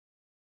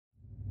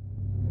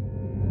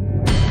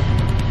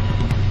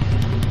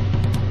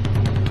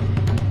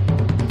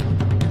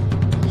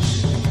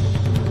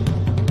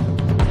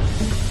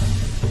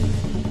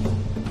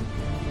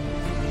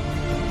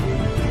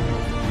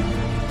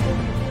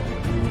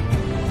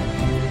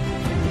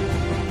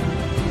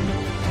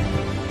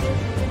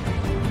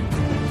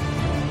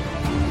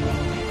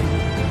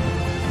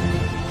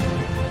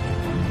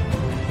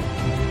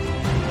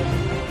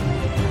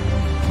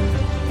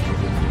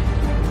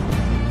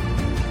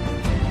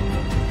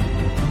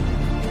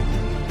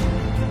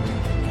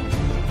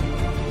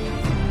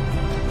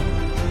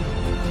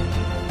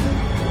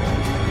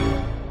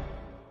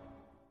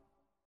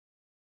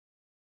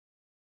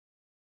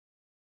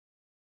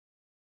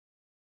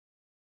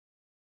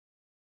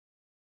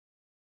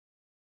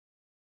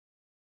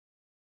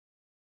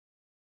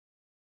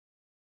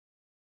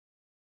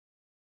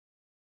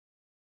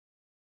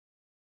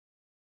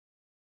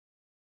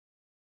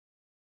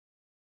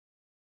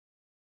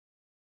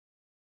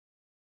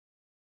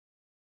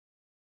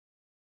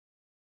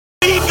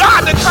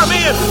to come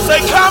in, say,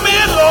 come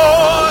in,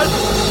 Lord.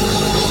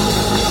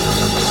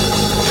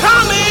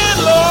 Come in,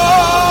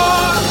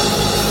 Lord.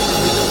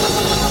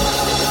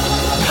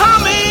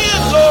 Come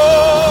in,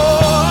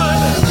 Lord.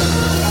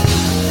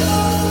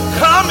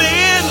 Come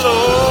in,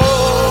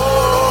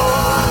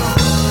 Lord.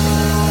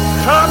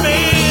 Come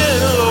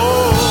in,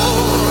 Lord.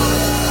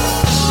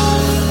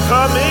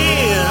 Come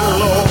in,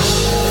 Lord.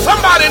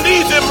 Somebody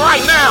needs him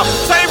right now.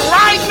 Say,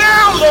 right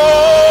now,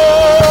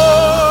 Lord.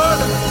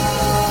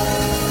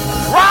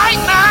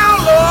 Right now,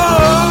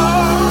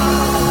 Lord.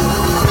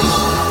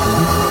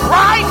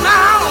 Right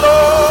now,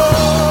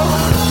 Lord.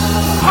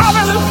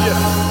 Hallelujah.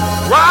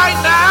 Right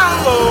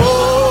now,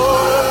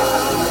 Lord.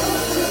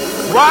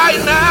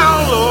 Right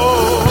now,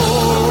 Lord.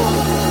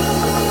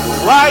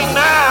 Right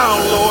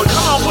now, Lord.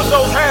 Come on, put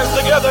those hands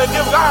together and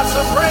give God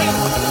some praise.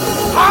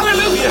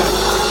 Hallelujah.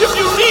 If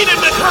you need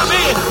him to come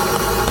in,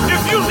 if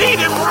you need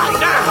him right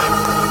now,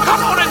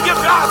 come on and give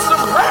God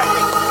some praise.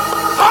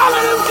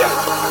 Hallelujah.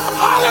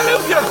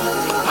 Hallelujah.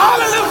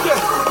 Hallelujah.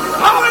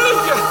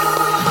 Hallelujah.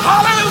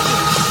 Hallelujah.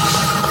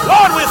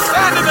 Lord, we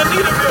stand in the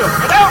need of your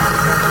help.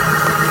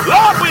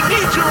 Lord, we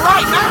need you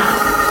right now.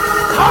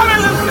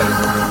 Hallelujah.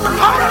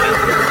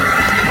 Hallelujah.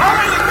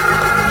 Hallelujah.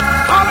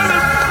 Hallelujah.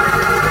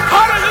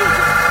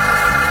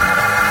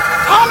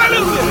 Hallelujah.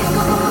 Hallelujah.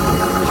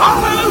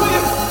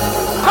 Hallelujah.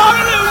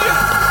 Hallelujah.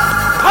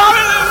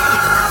 Hallelujah.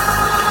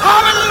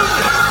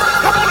 Hallelujah.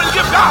 Come on and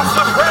give God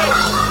some praise.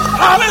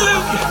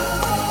 Hallelujah.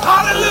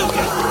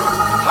 Hallelujah.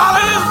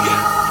 Hallelujah.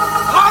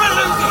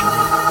 Hallelujah.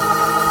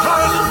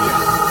 Hallelujah.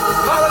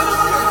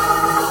 Hallelujah.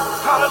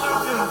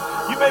 Hallelujah.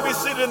 You may be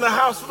seated in the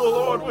house of the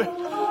Lord. We're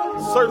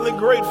certainly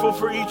grateful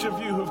for each of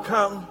you who've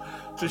come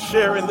to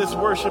share in this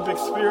worship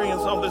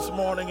experience on this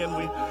morning, and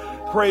we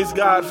praise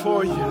God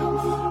for you.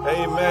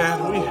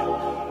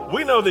 Amen.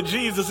 We know that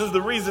Jesus is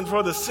the reason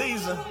for the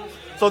season.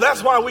 So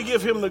that's why we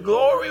give him the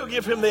glory, we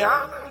give him the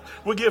honor,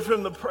 we give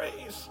him the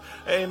praise.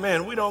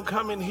 Amen. We don't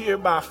come in here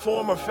by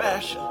form or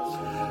fashion,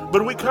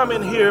 but we come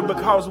in here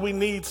because we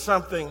need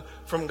something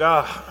from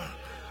God.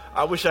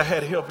 I wish I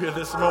had help here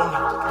this morning.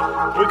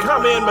 We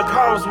come in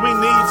because we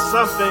need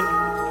something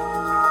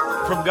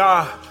from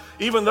God.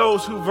 Even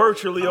those who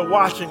virtually are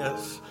watching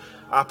us,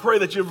 I pray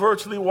that you're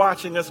virtually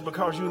watching us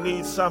because you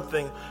need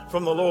something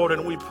from the Lord.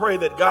 And we pray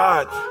that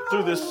God,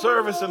 through this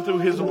service and through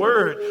his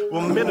word,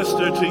 will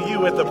minister to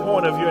you at the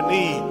point of your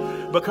need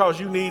because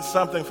you need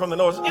something from the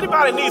Lord.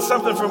 Anybody need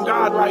something from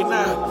God right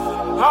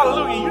now?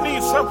 Hallelujah. You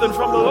need something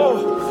from the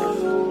Lord.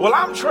 Well,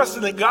 I'm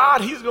trusting that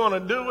God, he's going to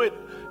do it,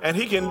 and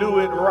he can do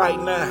it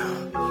right now.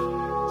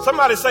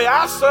 Somebody say,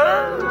 I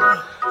serve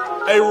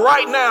a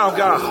right now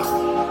God.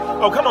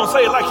 Oh, come on,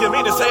 say it like you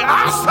mean it. Say,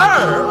 I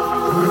serve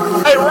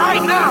a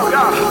right now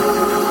God.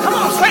 Come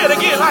on, say it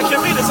again like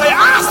you mean it. Say,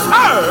 I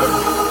serve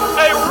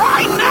a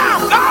right now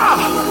God.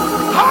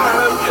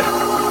 Hallelujah.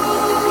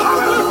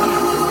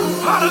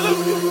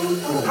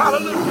 Hallelujah.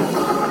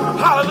 Hallelujah.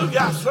 Hallelujah.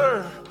 I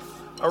serve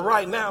a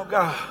right now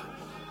God.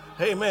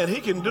 Amen.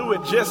 He can do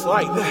it just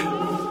like that.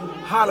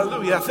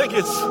 Hallelujah. I think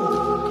it's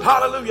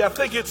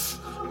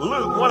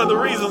Luke. One of the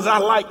reasons I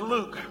like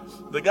Luke,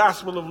 the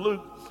Gospel of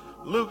Luke,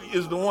 Luke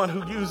is the one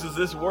who uses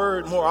this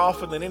word more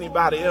often than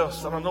anybody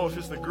else. I don't know if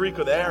it's the Greek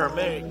or the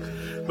Aramaic,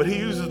 but he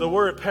uses the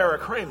word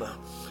parakrama.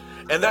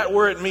 And that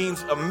word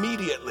means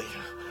immediately.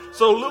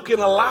 So Luke, in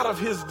a lot of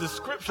his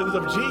descriptions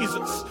of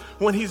Jesus,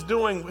 when he's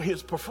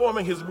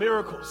performing his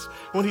miracles,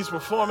 when he's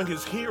performing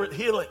his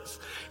healings,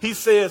 he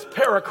says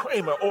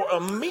parakrama, or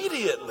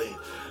immediately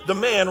the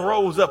man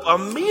rose up.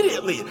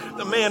 Immediately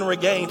the man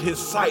regained his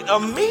sight.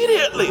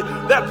 Immediately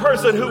that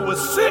person who was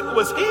sick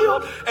was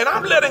healed. And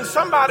I'm letting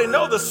somebody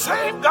know the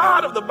same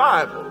God of the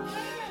Bible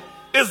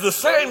is the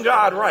same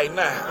God right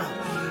now.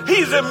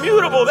 He's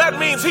immutable. That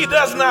means he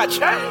does not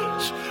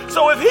change.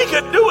 So if he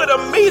could do it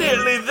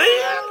immediately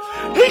then,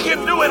 he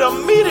can do it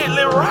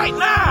immediately right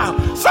now.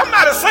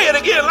 Somebody say it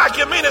again like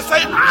you mean it.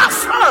 Say, I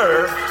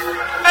serve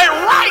a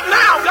right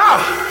now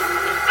God.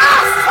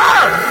 I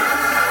serve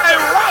a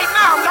right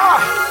now God.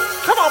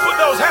 Come on, put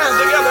those hands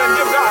together and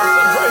give God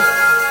some praise.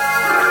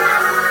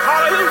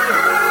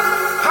 Hallelujah.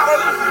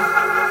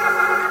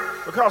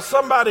 Hallelujah. Because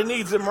somebody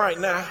needs him right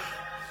now.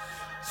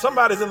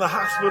 Somebody's in the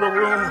hospital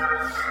room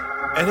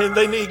and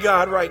they need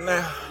God right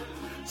now.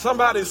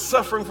 Somebody's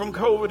suffering from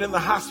COVID in the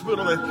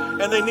hospital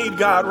and they need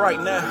God right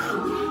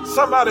now.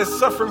 Somebody's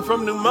suffering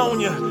from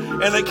pneumonia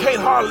and they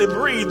can't hardly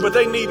breathe, but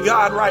they need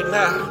God right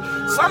now.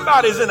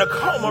 Somebody's in a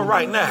coma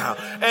right now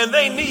and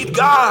they need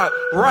God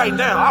right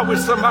now. I wish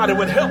somebody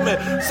would help me.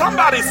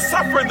 Somebody's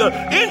suffering the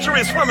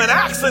injuries from an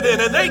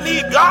accident and they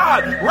need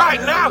God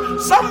right now.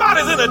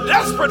 Somebody's in a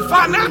desperate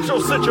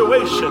financial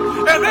situation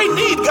and they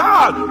need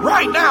God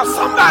right now.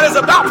 Somebody's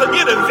about to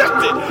get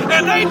evicted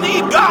and they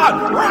need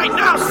God right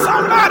now.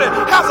 Somebody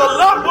has a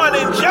loved one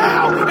in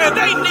jail and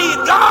they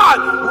need God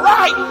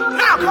right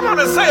now. Come on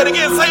and say it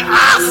again. Say,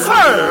 I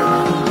serve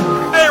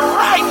a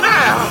right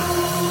now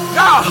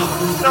God.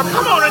 Now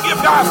come on and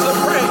give God some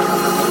praise.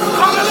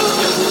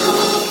 Hallelujah.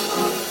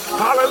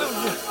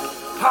 Hallelujah.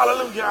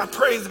 Hallelujah. I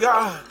praise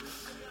God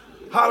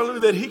Hallelujah,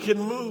 that he can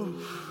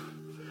move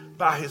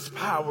by his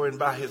power and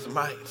by his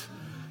might.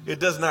 It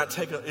does not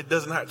take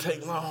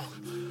long.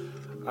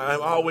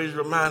 I'm always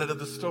reminded of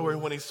the story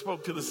when he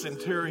spoke to the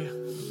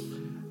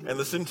centurion. And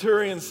the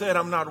centurion said,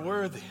 I'm not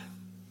worthy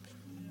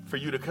for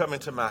you to come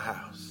into my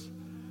house.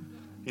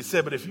 He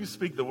said, but if you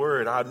speak the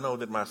word, I know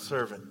that my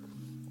servant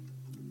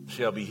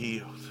shall be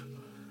healed.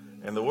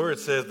 And the word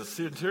says the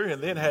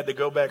centurion then had to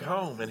go back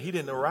home, and he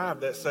didn't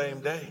arrive that same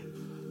day.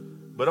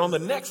 But on the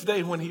next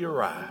day when he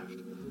arrived,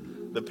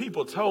 the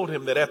people told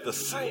him that at the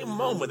same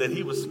moment that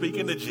he was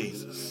speaking to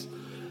Jesus,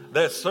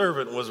 that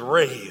servant was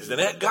raised.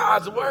 And at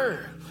God's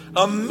word,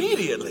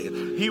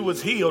 immediately he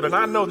was healed. And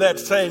I know that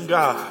same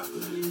God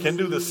can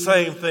do the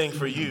same thing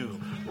for you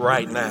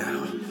right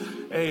now.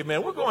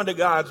 Amen. We're going to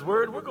God's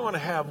word. We're going to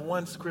have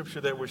one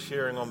scripture that we're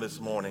sharing on this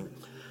morning.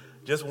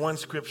 Just one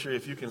scripture,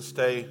 if you can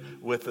stay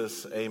with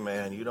us.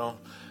 Amen. You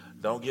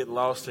don't get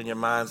lost in your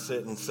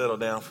mindset and settle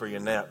down for your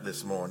nap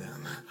this morning.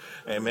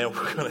 Amen.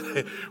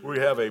 We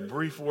have a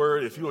brief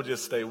word. If you will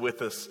just stay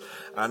with us,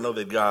 I know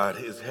that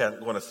God is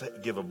going to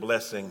give a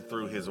blessing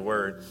through his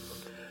word.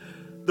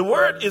 The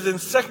word is in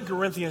 2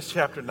 Corinthians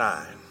chapter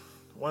 9.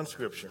 One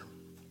scripture.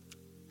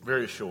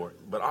 Very short,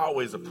 but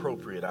always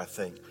appropriate, I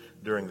think,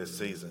 during this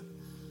season.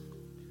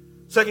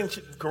 2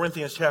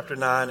 Corinthians chapter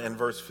 9 and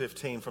verse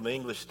 15 from the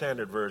English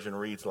Standard Version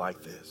reads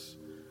like this.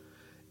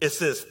 It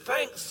says,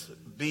 thanks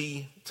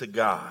be to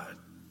God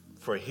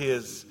for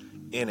his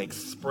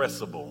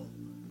inexpressible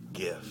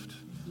gift.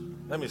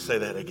 Let me say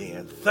that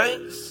again.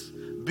 Thanks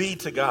be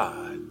to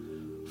God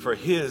for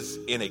his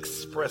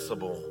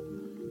inexpressible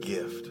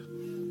gift.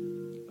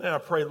 And I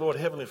pray, Lord,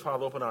 Heavenly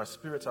Father, open our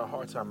spirits, our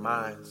hearts, our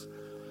minds.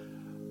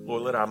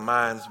 Lord, let our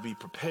minds be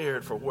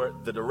prepared for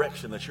the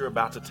direction that you're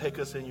about to take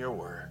us in your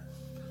word.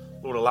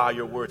 Lord, allow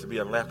your word to be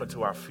a lamp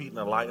unto our feet and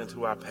a light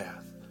unto our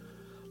path.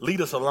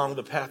 Lead us along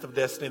the path of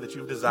destiny that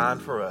you've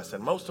designed for us.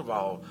 And most of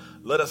all,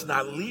 let us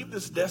not leave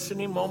this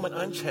destiny moment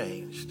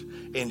unchanged.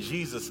 In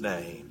Jesus'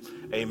 name,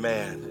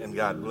 amen, and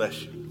God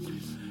bless you.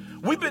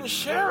 We've been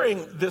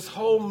sharing this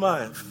whole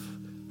month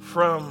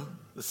from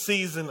the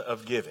season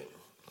of giving.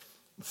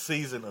 The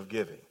season of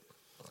giving.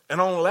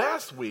 And on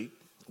last week,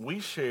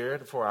 we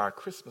shared for our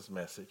Christmas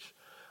message,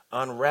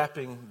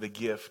 unwrapping the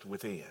gift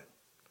within.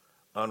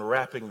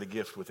 Unwrapping the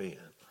gift within.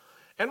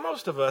 And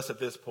most of us at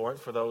this point,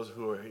 for those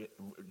who are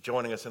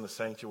joining us in the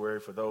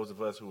sanctuary, for those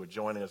of us who are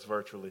joining us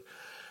virtually,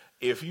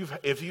 if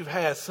you've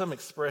had some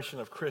expression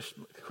of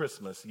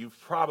Christmas, you've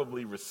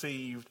probably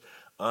received,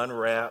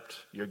 unwrapped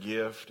your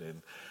gift.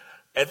 And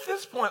at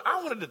this point,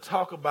 I wanted to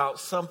talk about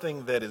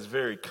something that is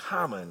very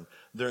common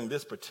during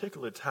this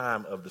particular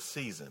time of the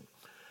season.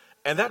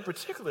 And that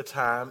particular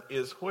time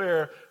is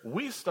where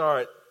we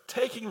start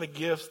taking the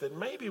gifts that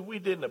maybe we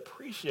didn't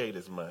appreciate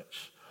as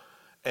much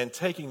and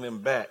taking them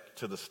back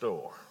to the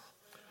store.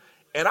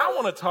 And I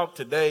want to talk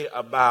today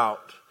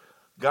about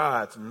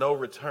God's no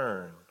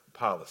return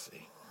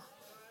policy.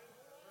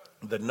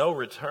 The no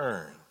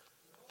return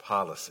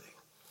policy.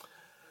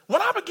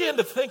 When I began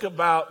to think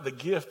about the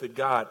gift that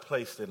God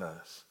placed in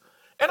us,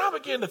 and I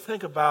began to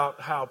think about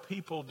how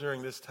people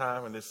during this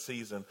time and this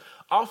season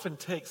often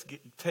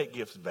take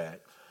gifts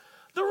back,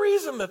 the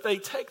reason that they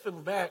take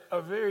them back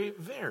are very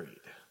varied.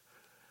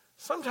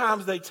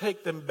 Sometimes they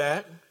take them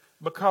back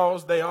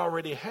because they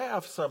already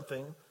have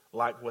something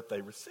like what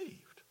they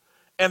received,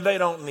 and they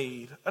don't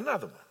need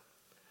another one.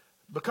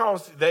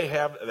 Because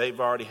they've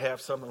already have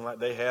something like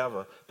they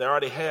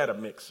already had a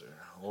mixer,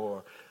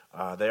 or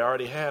they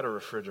already had a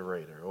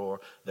refrigerator,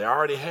 or they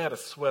already had a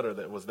sweater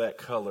that was that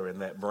color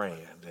and that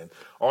brand,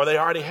 or they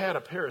already had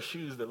a pair of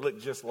shoes that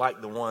looked just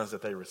like the ones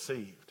that they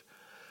received.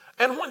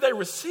 And when they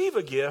receive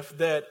a gift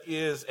that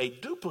is a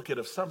duplicate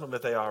of something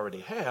that they already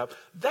have,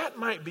 that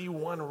might be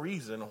one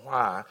reason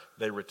why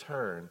they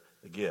return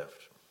the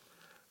gift.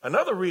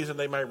 Another reason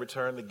they might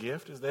return the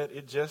gift is that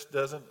it just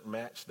doesn't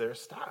match their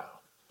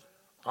style.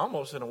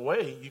 Almost in a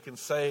way, you can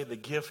say the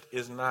gift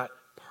is not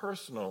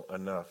personal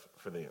enough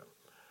for them.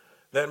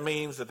 That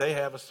means that they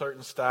have a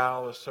certain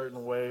style, a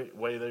certain way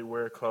they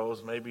wear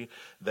clothes. Maybe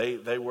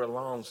they wear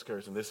long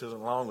skirts and this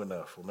isn't long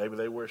enough. Or maybe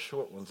they wear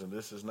short ones and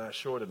this is not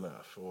short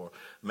enough. Or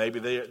maybe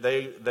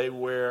they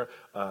wear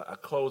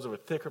clothes of a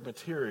thicker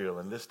material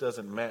and this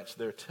doesn't match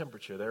their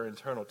temperature, their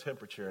internal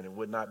temperature, and it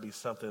would not be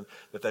something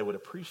that they would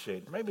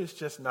appreciate. Maybe it's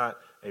just not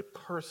a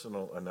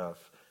personal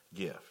enough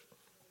gift.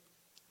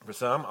 For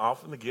some,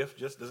 often the gift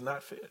just does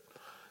not fit.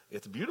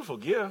 It's a beautiful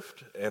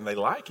gift, and they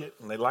like it,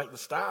 and they like the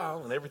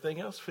style, and everything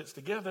else fits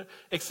together,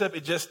 except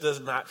it just does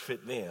not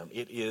fit them.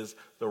 It is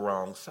the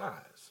wrong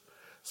size.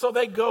 So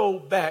they go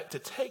back to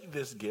take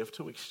this gift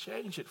to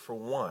exchange it for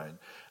one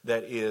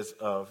that is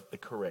of the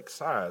correct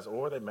size,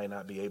 or they may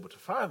not be able to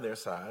find their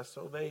size,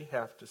 so they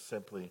have to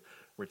simply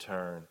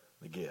return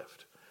the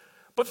gift.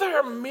 But there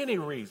are many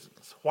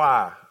reasons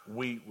why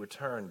we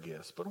return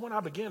gifts. But when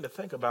I began to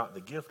think about the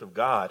gift of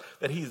God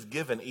that he's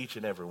given each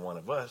and every one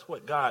of us,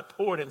 what God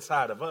poured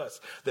inside of us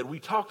that we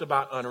talked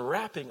about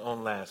unwrapping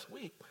on last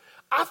week,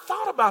 I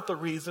thought about the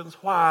reasons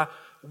why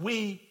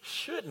we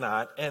should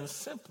not and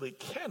simply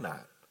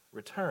cannot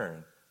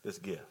return this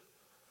gift?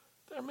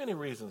 There are many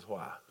reasons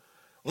why.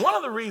 One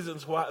of the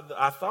reasons why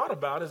I thought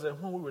about is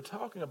that when we were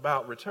talking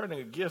about returning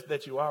a gift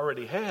that you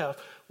already have,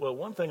 well,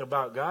 one thing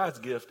about God's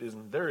gift is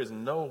there is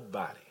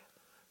nobody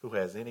who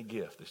has any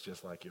gift that's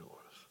just like yours.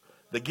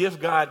 The gift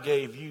God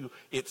gave you,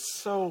 it's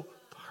so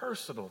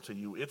personal to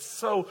you. It's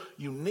so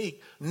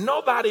unique.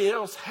 Nobody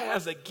else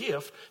has a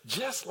gift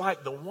just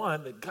like the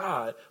one that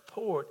God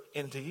poured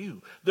into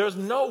you. There's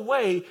no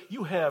way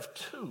you have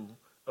two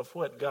of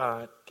what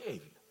God gave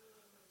you.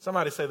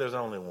 Somebody say there's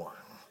only one.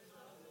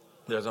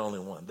 There's only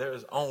one. There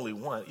is only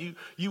one.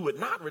 You would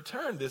not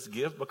return this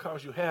gift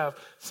because you have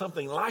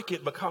something like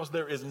it, because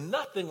there is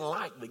nothing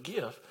like the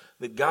gift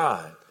that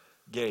God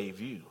gave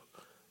you.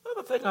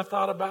 Another thing I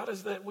thought about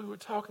is that we were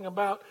talking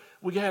about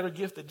we had a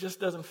gift that just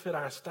doesn't fit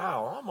our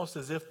style, almost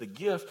as if the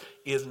gift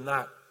is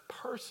not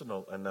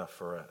personal enough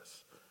for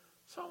us.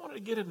 So I wanted to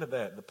get into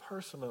that, the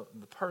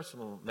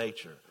personal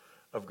nature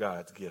of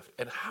God's gift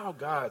and how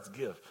God's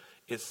gift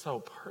is so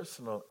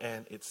personal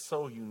and it's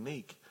so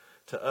unique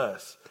to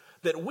us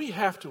that we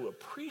have to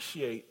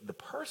appreciate the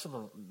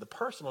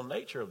personal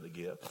nature of the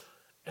gift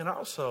and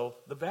also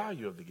the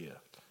value of the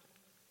gift.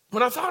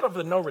 When I thought of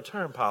the no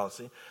return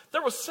policy,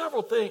 there were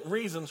several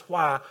reasons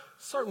why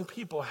certain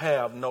people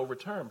have no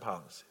return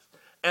policies.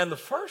 And the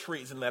first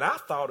reason that I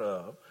thought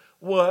of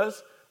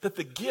was that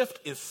the gift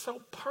is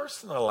so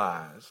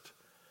personalized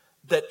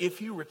that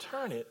if you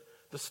return it,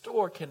 the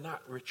store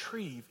cannot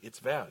retrieve its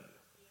value.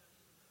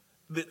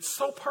 It's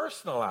so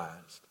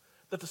personalized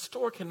that the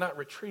store cannot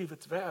retrieve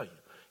its value.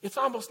 It's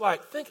almost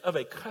like, think of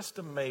a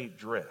custom-made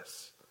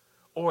dress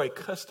or a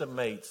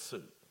custom-made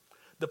suit.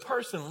 The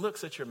person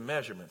looks at your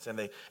measurements and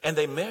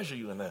they measure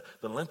you in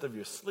the length of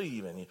your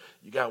sleeve, and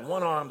you got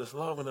one arm that's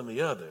longer than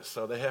the other,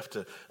 so they have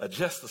to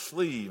adjust the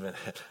sleeve,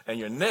 and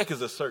your neck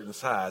is a certain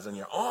size, and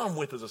your arm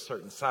width is a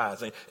certain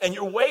size, and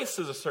your waist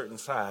is a certain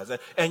size,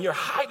 and your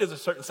height is a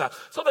certain size.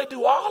 So they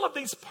do all of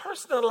these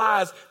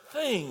personalized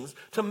things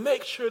to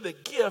make sure the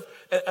gift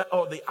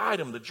or the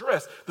item, the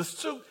dress, the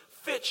suit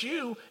fits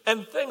you.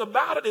 And the thing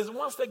about it is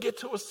once they get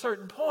to a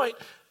certain point,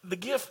 the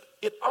gift,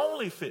 it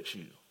only fits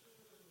you.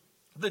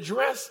 The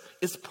dress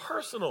is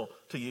personal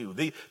to you.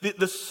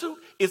 The suit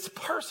is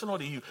personal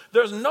to you.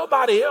 There's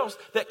nobody else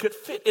that could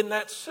fit in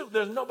that suit.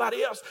 There's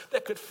nobody else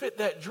that could fit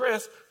that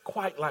dress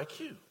quite like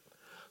you.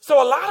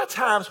 So a lot of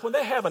times when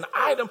they have an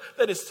item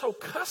that is so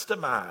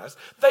customized,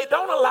 they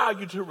don't allow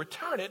you to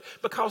return it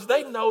because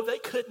they know they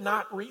could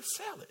not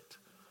resell it.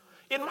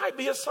 It might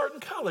be a certain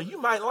color. You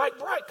might like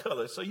bright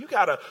colors, so you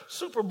got a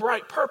super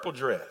bright purple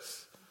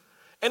dress.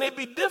 And it'd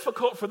be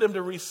difficult for them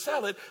to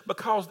resell it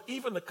because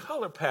even the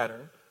color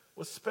pattern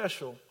was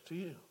special to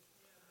you.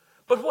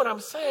 But what I'm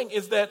saying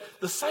is that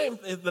the same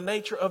is the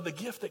nature of the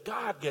gift that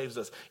God gives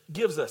us.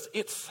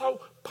 It's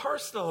so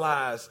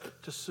personalized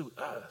to suit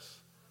us.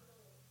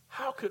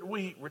 How could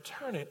we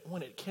return it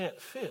when it can't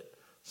fit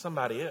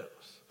somebody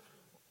else?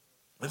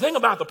 The thing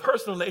about the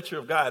personal nature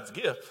of God's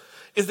gift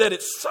is that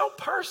it's so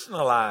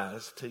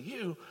personalized to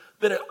you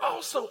that it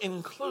also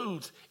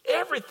includes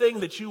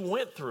everything that you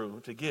went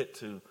through to get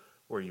to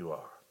where you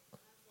are.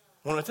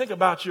 When I think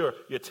about your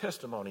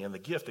testimony and the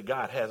gift that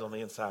God has on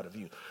the inside of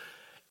you,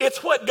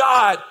 it's what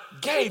God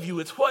gave you.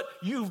 It's what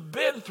you've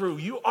been through.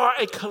 You are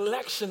a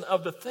collection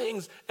of the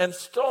things and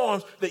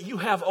storms that you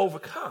have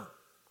overcome.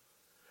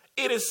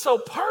 It is so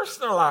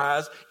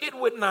personalized, it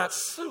would not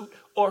suit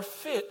or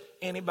fit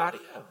anybody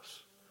else.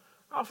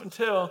 I often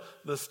tell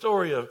the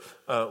story of,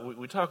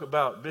 we talk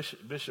about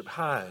Bishop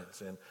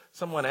Hines, and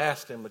someone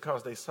asked him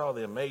because they saw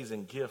the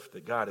amazing gift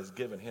that God has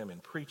given him in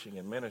preaching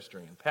and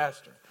ministering and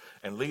pastoring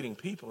and leading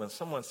people. And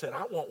someone said,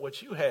 I want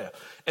what you have.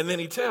 And then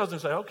he tells them,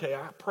 say, okay,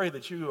 I pray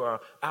that you are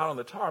out on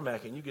the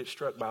tarmac and you get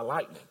struck by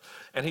lightning.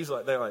 And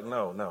they're like,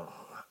 no,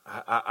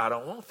 I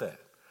don't want that.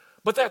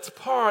 But that's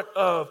part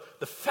of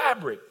the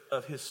fabric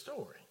of his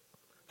story.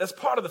 That's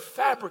part of the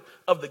fabric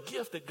of the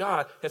gift that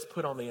God has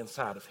put on the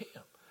inside of him.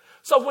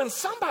 So when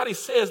somebody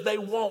says they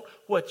want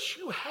what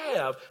you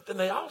have, then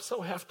they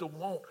also have to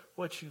want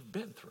what you've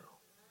been through.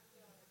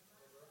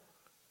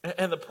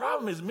 And the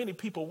problem is many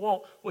people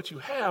want what you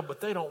have, but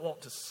they don't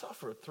want to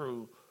suffer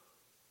through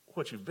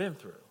what you've been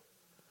through.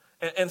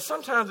 And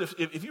sometimes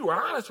if you were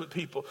honest with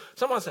people,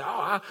 someone say,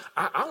 I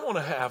want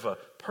to have a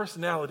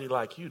personality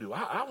like you do.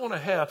 I want to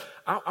have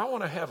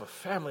a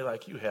family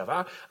like you have.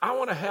 I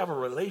want to have a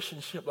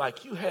relationship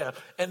like you have.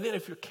 And then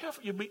if you're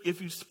careful, if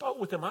you spoke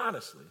with them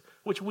honestly,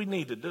 which we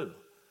need to do,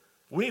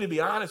 we need to be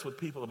honest with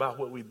people about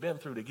what we've been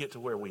through to get to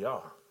where we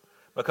are.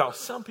 Because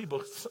some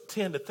people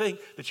tend to think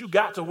that you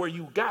got to where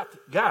you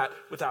got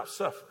without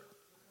suffering.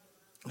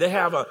 They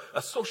have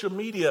a social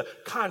media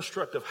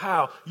construct of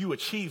how you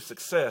achieve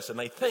success, and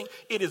they think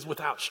it is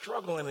without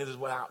struggle and it is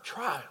without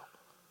trial.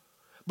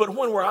 But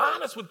when we're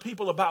honest with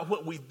people about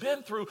what we've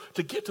been through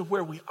to get to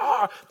where we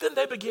are, then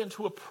they begin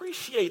to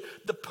appreciate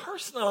the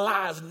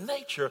personalized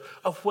nature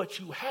of what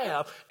you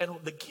have and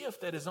the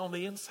gift that is on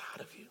the inside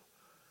of you.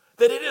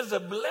 That it is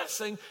a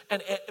blessing,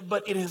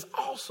 but it has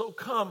also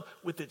come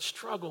with its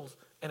struggles,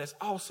 and it's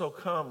also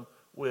come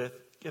with,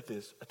 get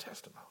this, a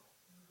testimony.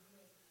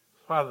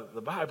 why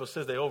the Bible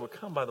says they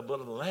overcome by the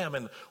blood of the Lamb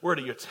and the word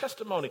of your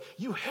testimony.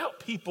 You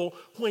help people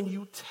when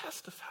you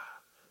testify.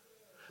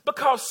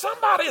 Because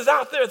somebody is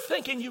out there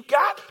thinking you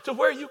got to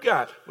where you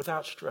got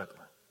without struggling.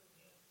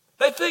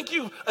 They think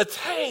you've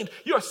attained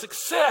your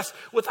success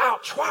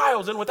without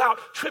trials and without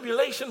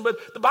tribulation.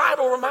 But the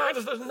Bible reminds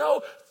us there's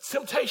no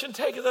temptation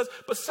taken us,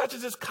 but such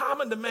as is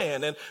common to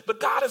man. But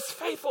God is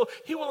faithful.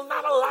 He will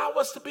not allow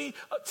us to be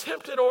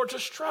tempted or to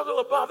struggle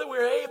above that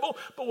we're able,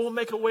 but will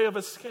make a way of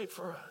escape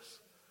for us.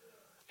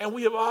 And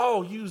we have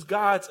all used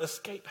God's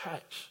escape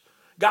hatch.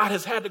 God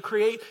has had to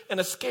create an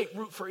escape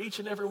route for each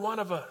and every one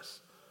of us.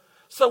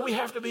 So we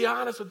have to be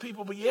honest with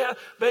people. But yeah,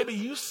 baby,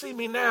 you see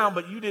me now,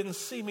 but you didn't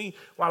see me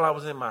while I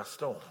was in my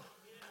storm.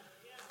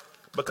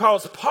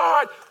 Because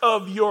part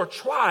of your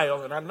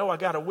trial, and I know I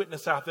got a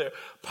witness out there,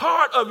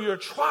 part of your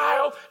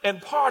trial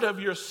and part of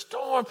your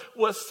storm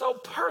was so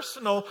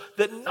personal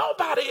that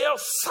nobody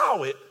else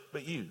saw it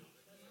but you.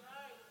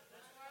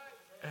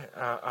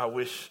 I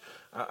wish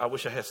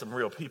I had some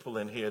real people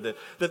in here. That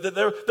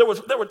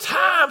there were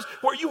times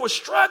where you were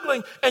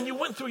struggling and you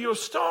went through your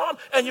storm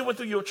and you went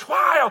through your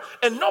trial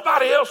and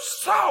nobody else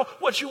saw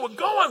what you were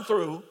going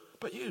through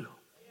but you.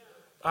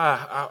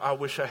 I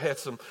wish I had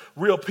some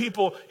real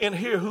people in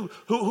here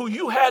who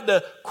you had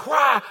to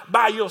cry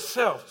by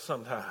yourself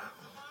sometimes.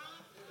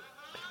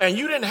 And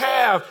you didn't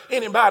have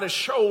anybody's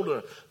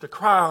shoulder to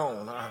cry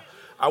on.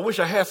 I wish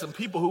I had some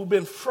people who've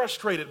been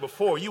frustrated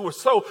before. You were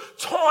so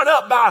torn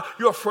up by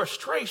your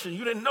frustration.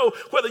 You didn't know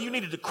whether you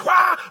needed to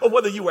cry or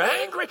whether you were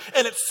angry.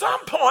 And at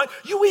some point,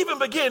 you even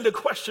began to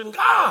question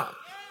God.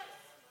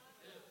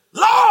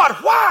 Lord,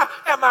 why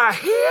am I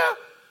here?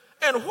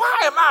 And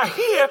why am I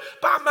here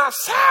by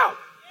myself?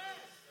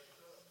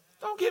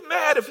 Don't get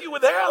mad if you were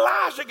there.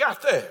 Elijah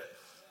got there.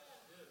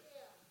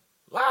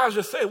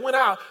 Elijah said, went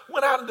out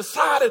and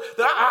decided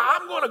that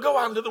I'm going to go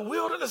out into the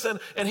wilderness. And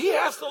he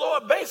asked the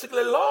Lord,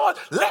 basically, Lord,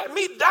 let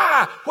me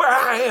die where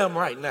I am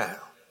right now.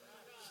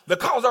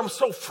 Because I'm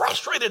so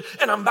frustrated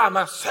and I'm by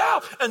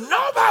myself and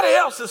nobody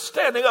else is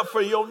standing up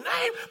for your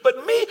name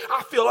but me.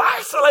 I feel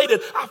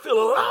isolated. I feel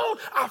alone.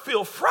 I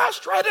feel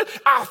frustrated.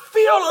 I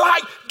feel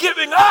like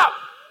giving up.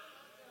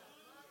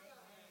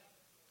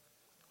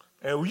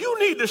 And you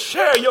need to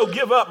share your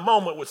give up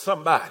moment with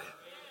somebody.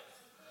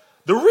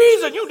 The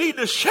reason you need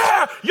to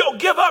share your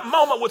give up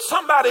moment with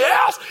somebody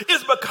else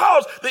is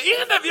because the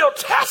end of your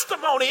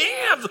testimony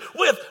ends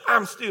with,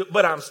 I'm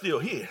still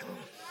here.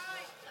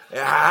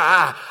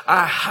 I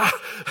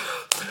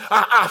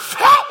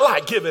felt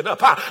like giving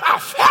up. I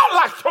felt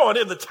like throwing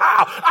in the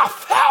towel. I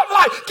felt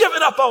like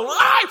giving up on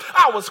life.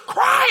 I was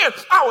crying.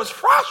 I was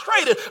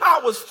frustrated. I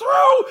was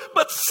through,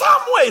 but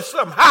some way,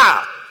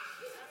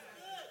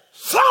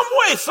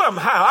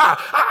 somehow,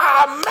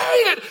 I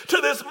made it to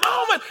this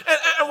moment,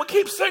 and we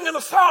keep singing the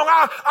song,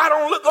 I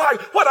don't look like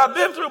what I've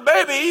been through,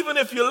 baby, even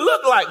if you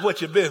look like what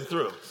you've been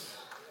through.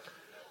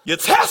 Your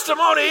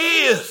testimony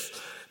is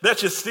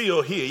that you're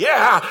still here.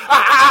 Yeah,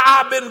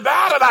 I've been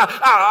battered,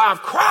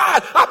 I've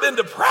cried, I've been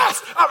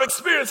depressed, I've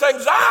experienced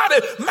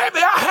anxiety. Maybe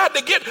I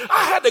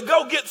had to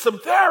go get some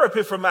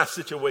therapy for my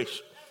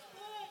situation.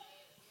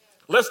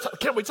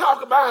 Can we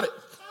talk about it?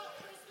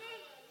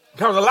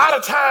 Because a lot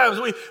of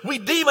times we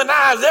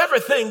demonize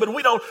everything, but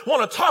we don't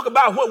want to talk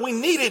about what we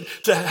needed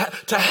to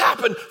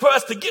happen for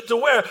us to get to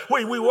where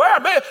we were.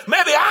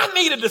 Maybe I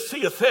needed to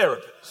see a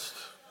therapist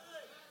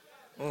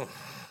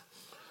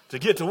to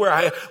get to where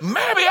I am.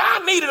 Maybe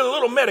I needed a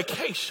little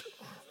medication.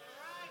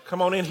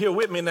 Come on in here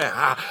with me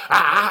now.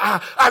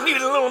 I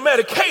needed a little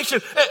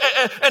medication.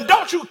 And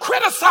don't you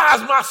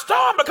criticize my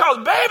storm because,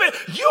 baby,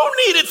 you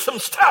needed some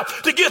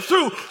stuff to get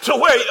through to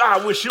where, I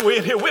wish you were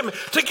in here with me,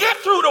 to get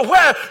through to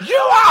where you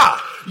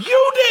are.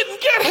 You didn't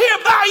get here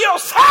by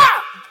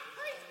yourself.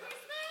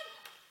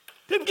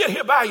 Didn't get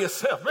here by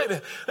yourself. Maybe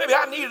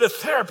I needed a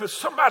therapist,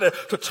 somebody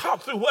to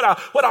talk through what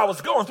I was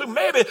going through.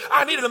 Maybe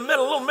I needed a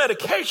little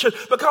medication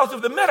because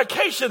if the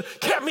medication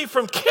kept me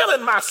from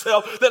killing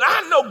myself, then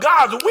I know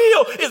God's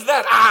will is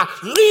that I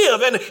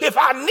live. And if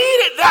I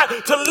needed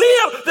that to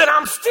live, then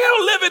I'm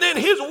still living in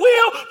his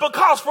will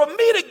because for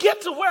me to get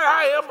to where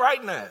I am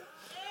right now,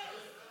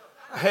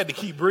 I had to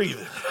keep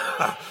breathing.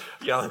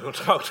 Y'all ain't gonna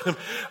talk to him.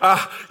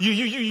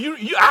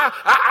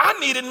 I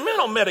needed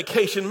mental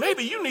medication.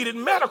 Maybe you needed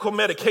medical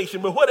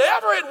medication. But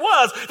whatever it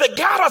was that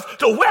got us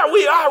to where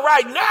we are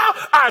right now,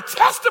 our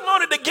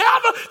testimony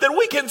together that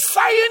we can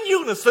say in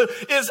unison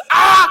is,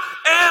 I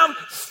am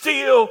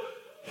still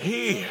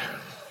here.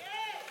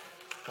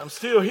 I'm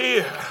still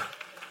here.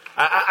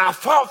 I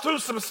fought through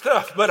some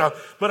stuff, but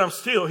I'm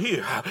still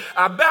here.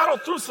 I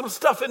battled through some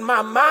stuff in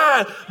my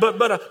mind,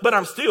 but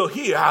I'm still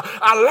here.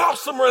 I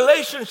lost some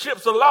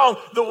relationships along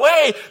the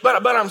way,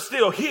 but I'm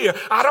still here.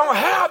 I don't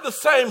have the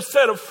same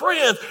set of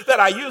friends that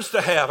I used to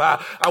have.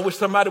 I wish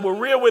somebody were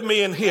real with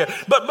me in here,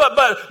 but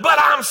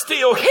I'm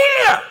still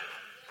here.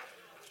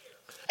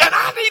 And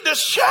I need to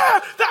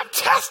share that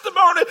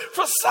testimony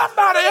for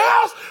somebody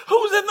else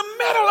who's in the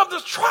middle of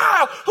the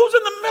trial, who's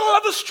in the middle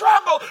of the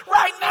struggle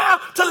right now,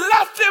 to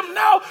let them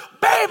know,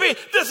 baby,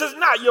 this is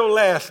not your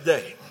last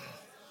day.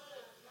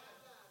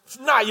 It's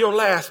not your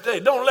last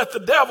day. Don't let the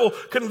devil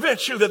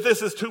convince you that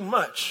this is too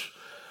much.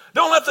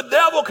 Don't let the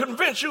devil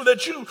convince you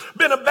that you've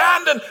been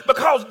abandoned,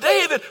 because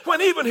David,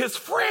 when even his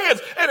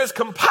friends and his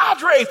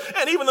compadres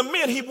and even the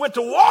men he went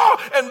to war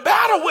and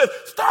battle with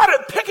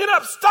started picking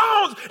up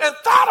stones and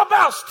thought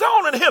about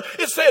stoning him,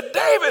 it said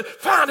David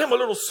found him a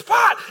little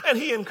spot and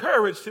he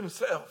encouraged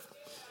himself.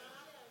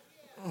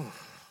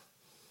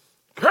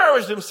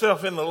 Encouraged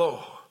himself in the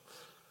Lord.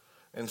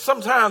 And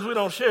sometimes we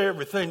don't share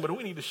everything, but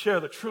we need to share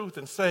the truth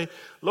and say,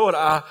 Lord,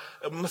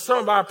 some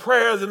of our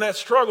prayers in that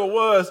struggle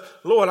was,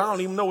 Lord, I don't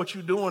even know what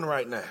you're doing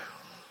right now.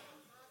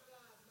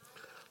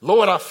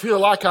 Lord, I feel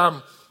like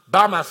I'm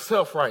by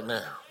myself right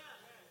now.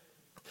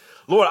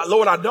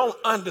 Lord, I don't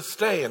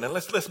understand. And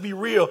let's be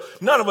real.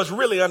 None of us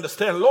really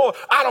understand. Lord,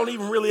 I don't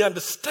even really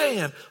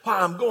understand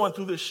why I'm going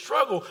through this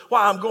struggle,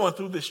 why I'm going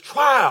through this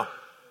trial.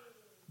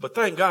 But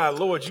thank God,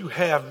 Lord, you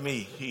have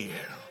me here.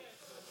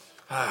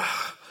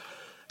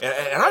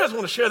 And I just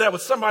want to share that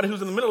with somebody who's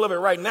in the middle of it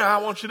right now.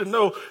 I want you to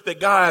know that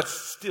God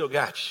still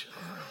got you.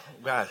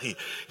 God,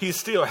 he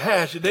still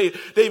has you.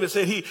 David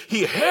said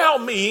he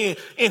held me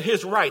in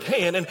his right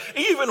hand. And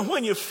even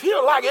when you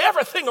feel like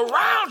everything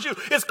around you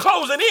is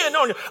closing in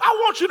on you,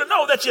 I want you to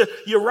know that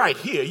you're right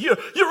here.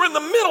 You're in the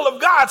middle of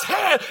God's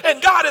hand,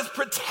 and God is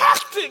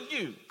protecting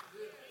you.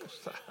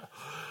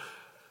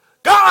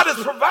 God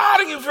is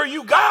providing you for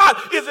you. God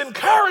is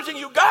encouraging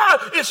you.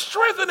 God is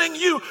strengthening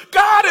you.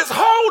 God is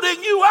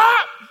holding you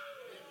up.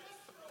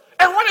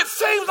 And when it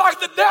seems like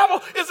the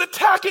devil is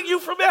attacking you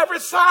from every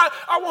side,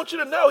 I want you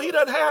to know he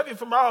doesn't have you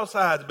from all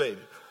sides,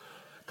 baby.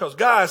 Because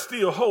God's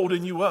still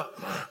holding you up.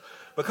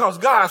 Because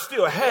God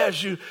still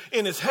has you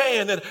in his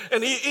hand.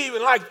 And he,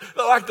 even like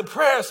the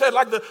prayer said,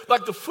 like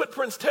the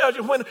footprints tells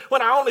you, when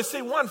I only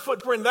see one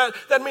footprint,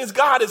 that means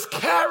God is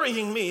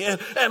carrying me. And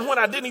when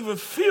I didn't even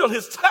feel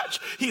his touch,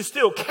 he's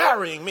still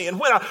carrying me.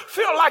 And when I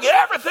feel like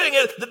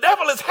the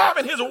devil is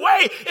having his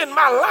way in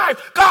my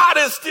life, God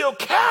is still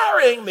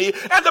carrying me.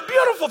 And the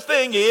beautiful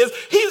thing is,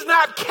 he's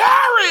not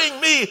carrying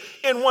me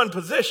in one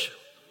position,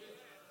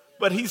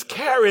 but he's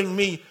carrying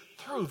me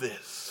through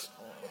this.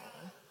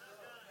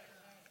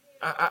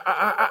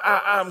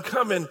 I'm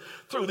coming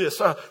through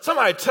this.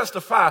 Somebody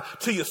testify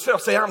to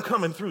yourself. Say, I'm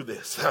coming through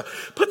this.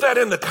 Put that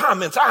in the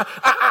comments.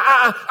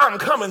 I'm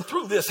coming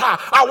through this.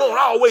 I won't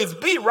always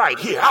be right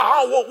here.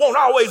 I won't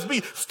always be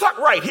stuck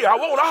right here. I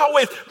won't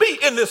always be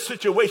in this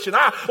situation.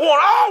 I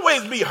won't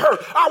always be hurt.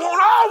 I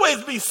won't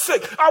always be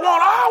sick. I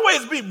won't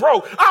always be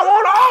broke. I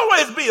won't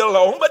always be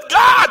alone. But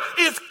God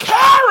is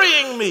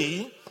carrying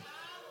me.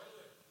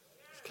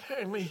 He's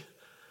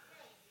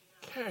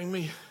carrying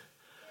me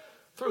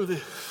through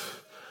this.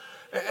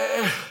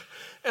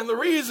 And the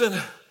reason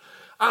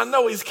I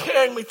know he's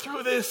carrying me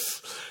through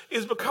this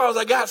is because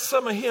I got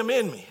some of him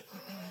in me.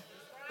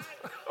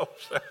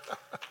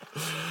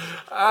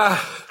 I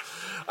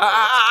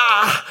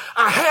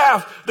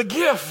have the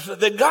gift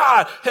that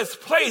God has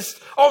placed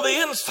on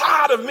the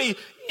inside of me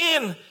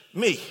in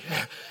me.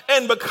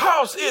 And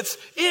because it's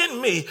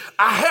in me,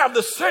 I have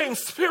the same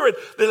spirit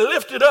that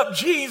lifted up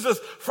Jesus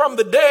from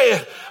the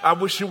dead. I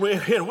wish you were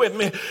here with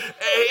me.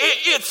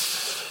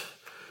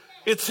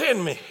 It's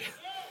in me.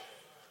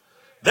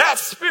 That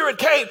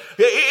spirit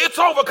it's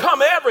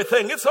overcome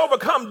everything. It's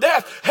overcome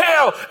death,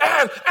 hell,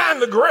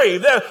 and the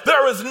grave.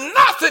 There is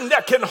nothing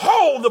that can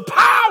hold the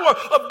power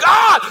of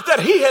God that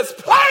he has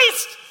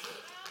placed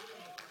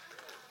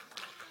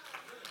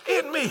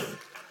in me.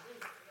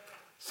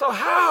 So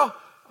how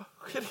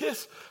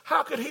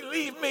could he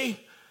leave me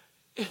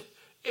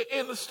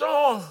in the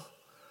storm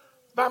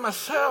by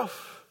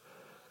myself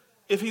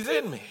if he's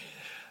in me?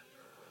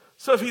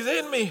 So if he's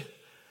in me,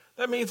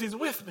 that means he's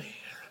with me.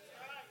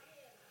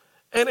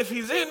 And if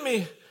he's in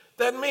me,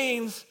 that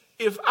means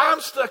if I'm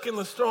stuck in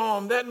the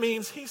storm, that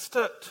means he's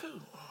stuck too.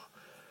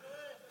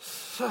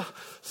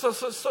 So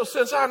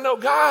since I know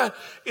God,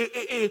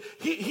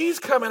 he's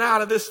coming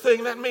out of this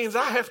thing, that means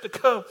I have to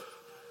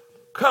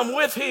come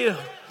with him,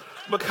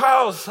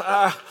 because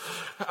I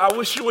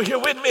wish you were here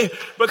with me,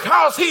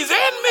 because he's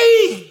in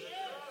me.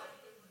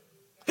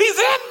 He's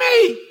in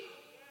me.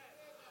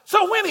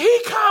 So when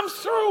he comes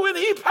through and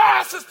he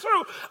passes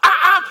through,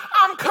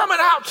 I'm coming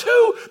out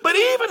too. But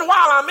even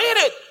while I'm in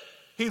it,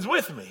 he's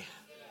with me,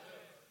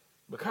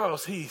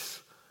 because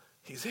he's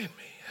in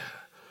me.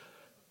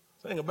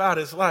 The thing about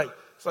it, it's like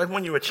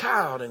when you're a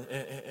child and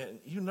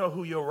you know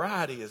who your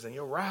ride is, and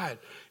your ride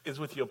is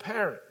with your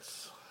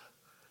parents.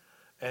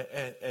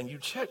 And you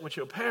check with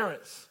your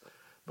parents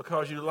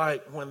because you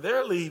like, when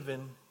they're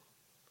leaving,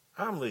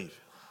 I'm leaving,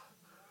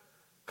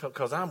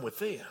 because I'm with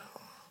them.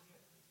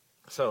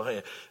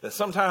 So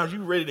sometimes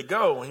you're ready to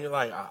go and you're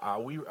like, are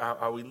we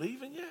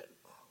leaving yet?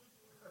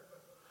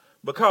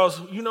 Because,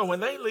 when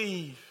they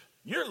leave,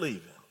 you're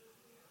leaving,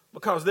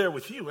 because they're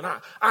with you. And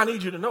I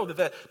need you to know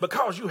that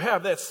because you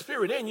have that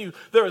spirit in you,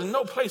 there is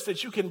no place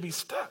that you can be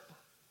stuck.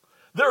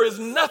 There is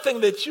nothing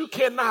that you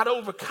cannot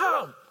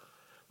overcome,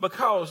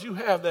 because you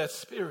have that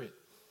spirit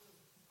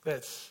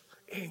that's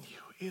in you.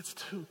 It's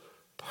too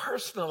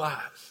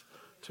personalized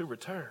to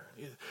return.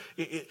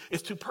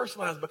 It's too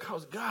personalized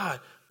because God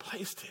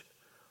placed it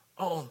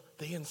on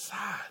the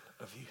inside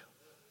of you.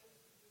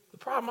 The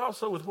problem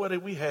also with what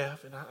we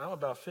have, and I'm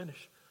about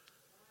finished,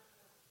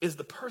 is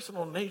the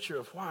personal nature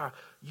of why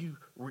you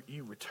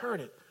return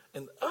it.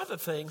 And other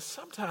things,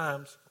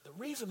 sometimes the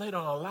reason they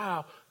don't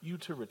allow you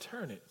to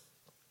return it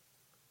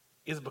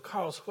is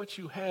because what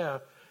you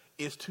have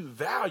is too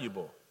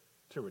valuable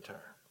to return.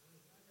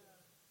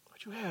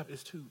 What you have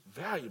is too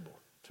valuable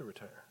to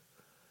return.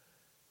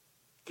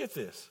 Get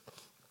this.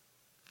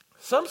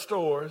 Some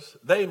stores,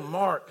 they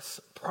mark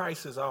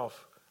prices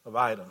off of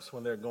items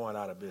when they're going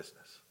out of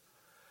business.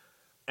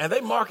 And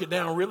they mark it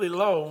down really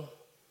low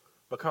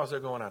because they're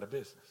going out of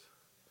business.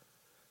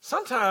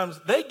 Sometimes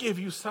they give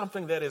you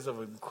something that is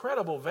of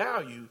incredible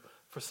value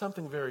for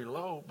something very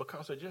low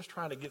because they're just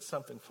trying to get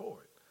something for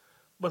it.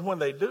 But when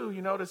they do,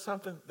 you notice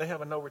something? They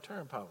have a no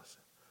return policy.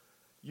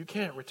 You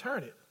can't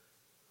return it.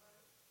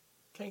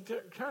 Can't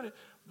return it.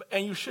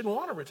 And you shouldn't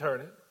want to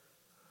return it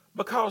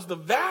because the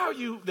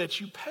value that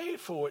you paid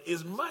for it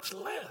is much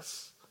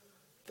less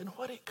than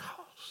what it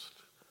cost.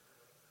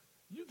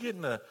 You're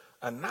getting a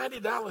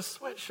 $90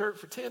 sweatshirt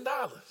for $10.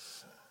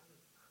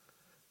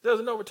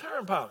 There's no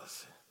return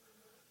policy.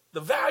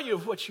 The value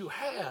of what you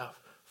have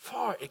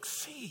far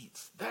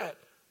exceeds that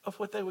of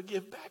what they would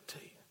give back to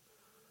you.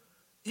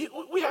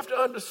 We have to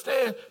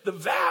understand the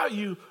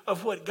value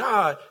of what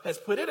God has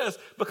put in us,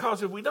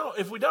 because if we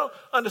don't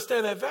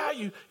understand that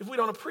value, if we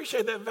don't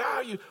appreciate that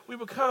value, we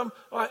become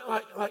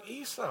like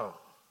Esau.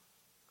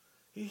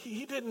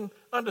 He didn't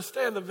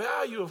understand the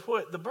value of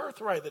what the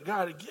birthright that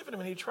God had given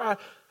him, and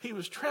he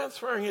was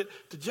transferring it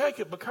to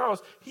Jacob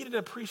because he didn't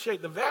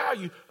appreciate the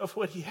value of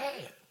what he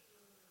had.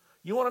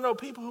 You want to know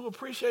people who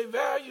appreciate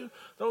value?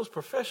 Those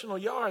professional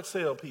yard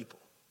sale people.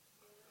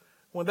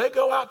 When they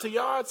go out to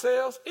yard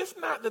sales, it's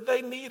not that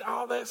they need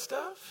all that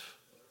stuff.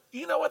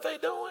 You know what they're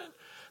doing?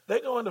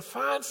 They're going to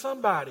find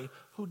somebody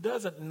who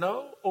doesn't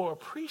know or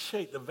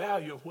appreciate the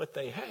value of what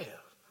they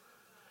have.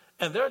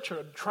 And they're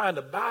trying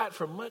to buy it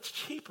for much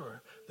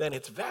cheaper than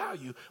its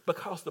value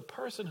because the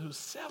person who's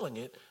selling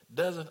it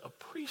doesn't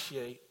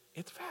appreciate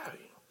its value.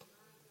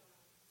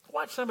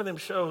 Watch some of them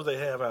shows they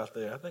have out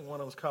there. I think one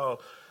of them's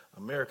called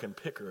American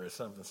Picker or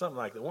something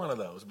like that, one of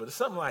those, but it's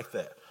something like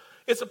that.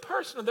 It's a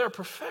person, they're a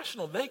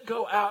professional. They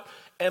go out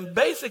and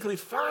basically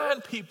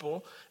find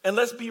people, and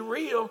let's be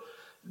real,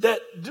 that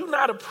do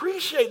not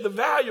appreciate the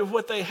value of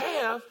what they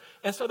have,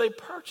 and so they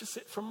purchase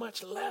it for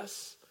much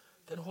less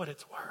than what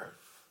it's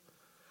worth.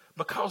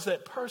 Because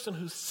that person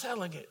who's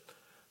selling it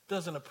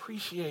doesn't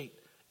appreciate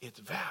its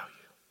value.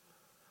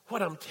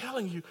 What I'm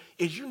telling you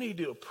is you need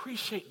to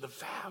appreciate the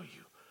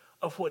value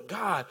of what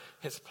God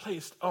has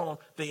placed on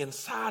the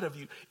inside of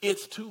you.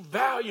 It's too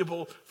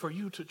valuable for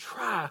you to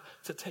try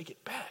to take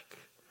it back.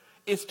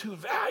 It's too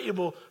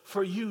valuable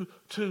for you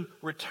to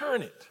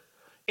return it.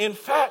 In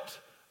fact,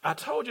 I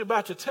told you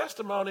about your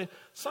testimony.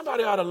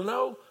 Somebody ought to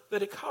know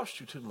that it cost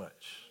you too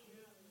much.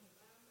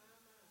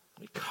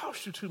 It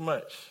cost you too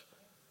much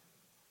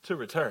to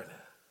return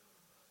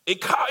it.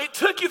 It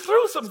took you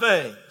through some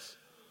things,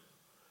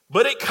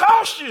 but it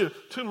cost you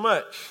too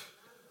much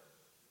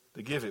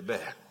to give it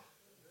back.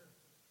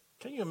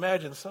 Can you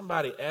imagine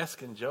somebody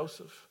asking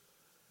Joseph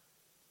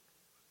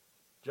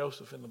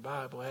in the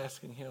Bible,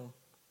 asking him,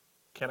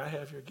 "Can I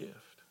have your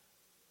gift?"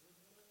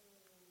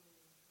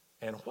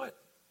 And what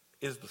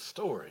is the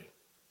story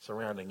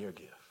surrounding your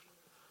gift?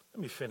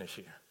 Let me finish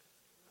here.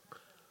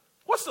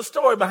 What's the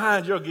story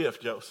behind your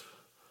gift, Joseph?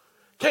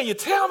 Can you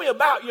tell me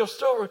about your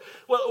story?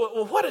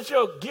 Well, what is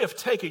your gift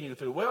taking you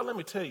through? Well, let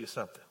me tell you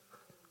something.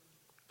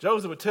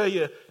 Joseph would tell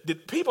you,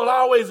 did people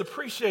always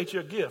appreciate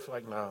your gift?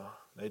 Like, no,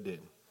 they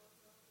didn't.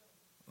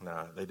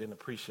 No, they didn't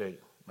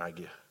appreciate my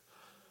gift.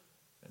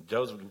 And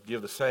Joseph can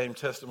give the same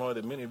testimony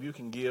that many of you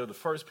can give. The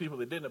first people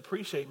that didn't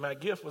appreciate my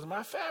gift was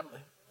my family.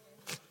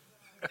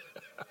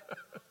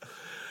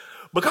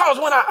 Because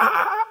when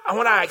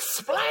I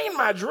explained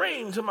my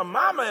dream to my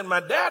mama and my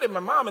daddy, my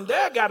mom and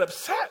dad got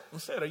upset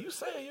and said, "Are you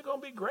saying you're going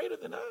to be greater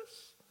than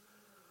us?"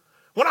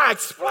 When I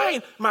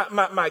explained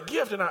my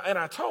gift and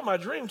I told my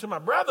dream to my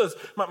brothers,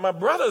 my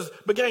brothers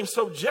became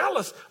so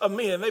jealous of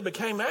me and they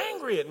became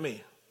angry at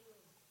me.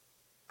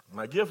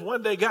 My gift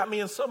one day got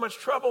me in so much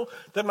trouble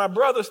that my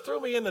brothers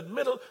threw me in the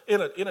middle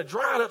in a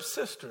dried up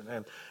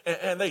cistern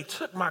and they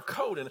took my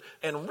coat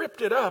and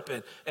ripped it up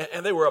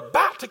and they were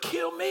about to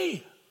kill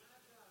me.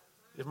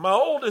 If my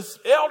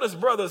eldest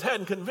brothers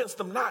hadn't convinced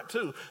them not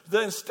to,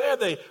 then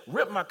instead they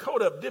ripped my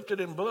coat up, dipped it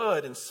in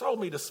blood, and sold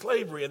me to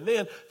slavery, and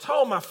then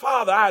told my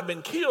father I had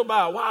been killed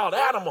by a wild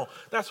animal.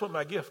 That's what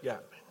my gift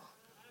got me.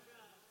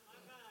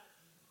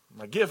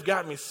 My gift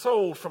got me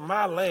sold from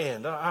my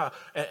land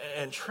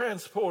and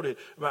transported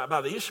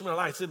by the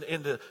Ishmaelites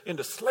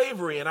into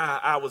slavery, and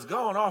I was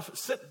gone off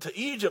sent to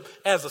Egypt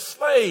as a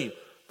slave.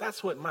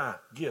 That's what my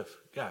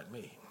gift got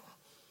me.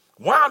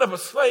 Wound up a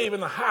slave in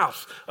the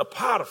house of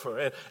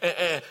Potiphar.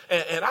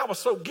 And I was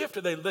so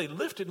gifted, they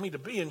lifted me to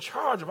be in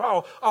charge of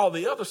all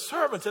the other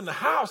servants in the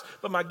house.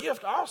 But my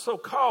gift also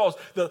caused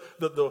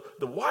the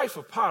wife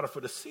of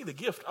Potiphar to see the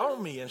gift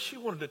on me. And she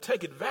wanted to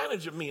take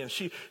advantage of me. And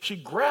she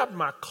grabbed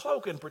my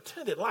cloak and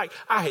pretended like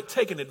I had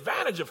taken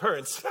advantage of her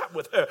and slept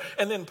with her.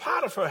 And then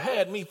Potiphar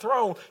had me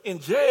thrown in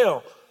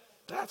jail.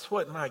 That's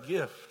what my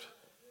gift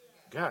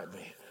got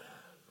me.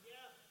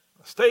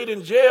 I stayed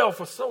in jail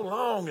for so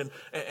long and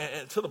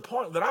to the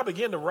point that I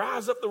began to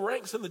rise up the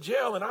ranks in the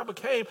jail, and I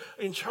became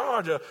in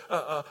charge of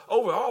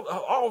over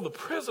all the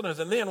prisoners.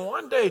 And then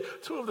one day,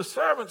 two of the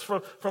servants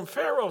from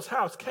Pharaoh's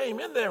house came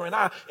in there, and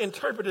I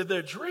interpreted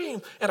their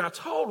dream. And I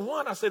told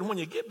one, I said, when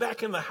you get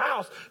back in the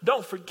house,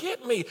 don't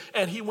forget me.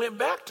 And he went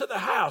back to the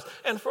house.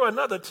 And for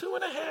another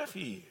 2.5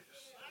 years,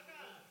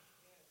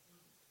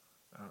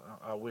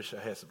 I wish I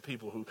had some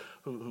people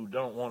who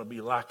don't want to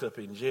be locked up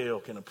in jail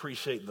can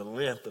appreciate the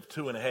length of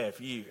 2.5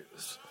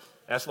 years.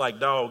 That's like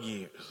dog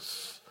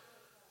years.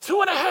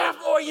 2.5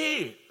 more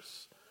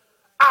years.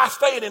 I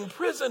stayed in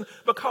prison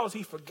because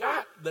he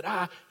forgot that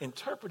I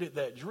interpreted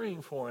that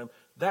dream for him.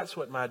 That's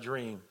what my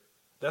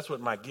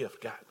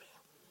gift got me.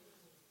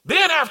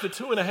 Then after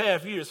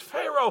 2.5 years,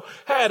 Pharaoh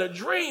had a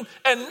dream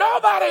and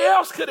nobody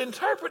else could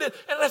interpret it.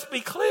 And let's be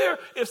clear,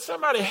 if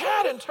somebody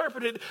had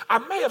interpreted it, I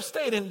may have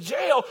stayed in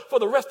jail for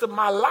the rest of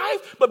my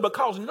life, but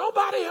because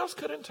nobody else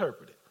could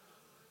interpret it.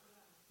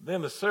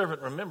 Then the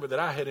servant remembered that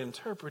I had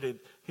interpreted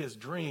his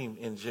dream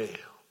in jail.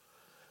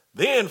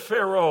 Then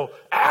Pharaoh,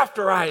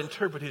 after I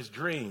interpret his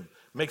dream,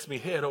 makes me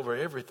head over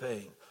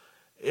everything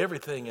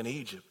in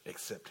Egypt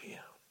except him.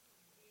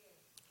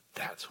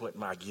 That's what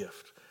my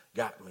gift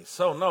got me.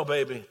 So no,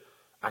 baby,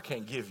 I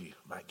can't give you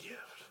my gift.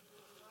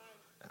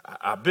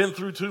 I've been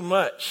through too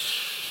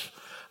much.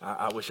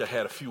 I wish I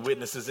had a few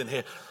witnesses in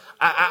here.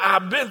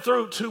 I've been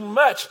through too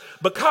much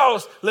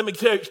because, let me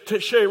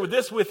share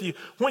this with you.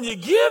 When you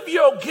give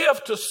your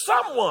gift to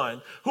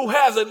someone who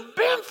hasn't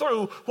been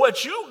through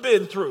what you've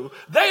been through,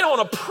 they don't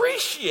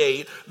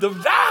appreciate the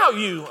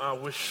value,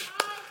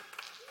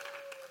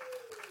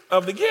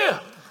 of the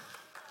gift.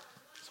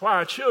 That's why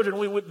our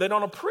children, they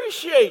don't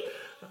appreciate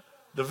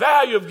the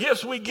value of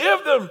gifts we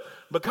give them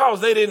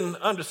because they didn't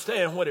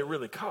understand what it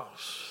really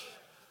costs.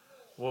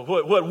 Well,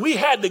 what we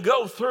had to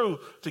go through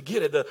to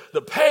get it,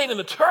 the pain and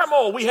the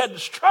turmoil we had to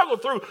struggle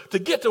through to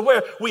get to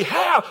where we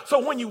have.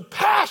 So when you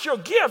pass your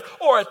gift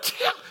or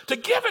attempt to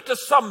give it to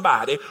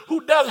somebody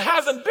who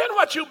hasn't been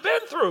what you've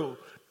been through,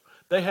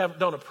 they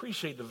don't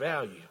appreciate the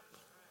value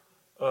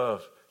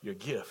of your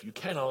gift. You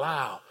can't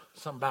allow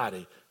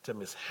somebody to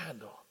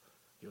mishandle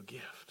your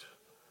gift.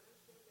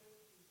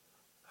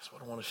 That's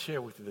what I want to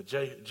share with you.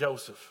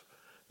 Joseph,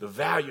 the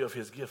value of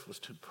his gift was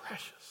too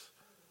precious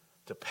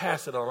to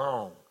pass it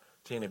along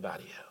to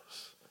anybody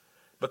else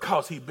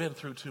because he'd been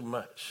through too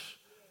much.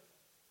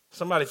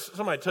 Somebody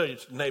tell your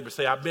neighbor,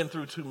 say, I've been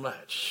through too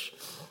much.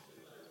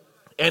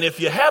 And if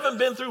you haven't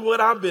been through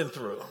what I've been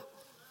through,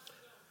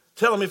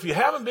 tell them, if you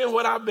haven't been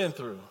what I've been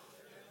through,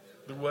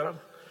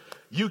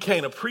 you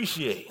can't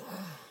appreciate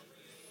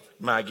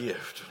my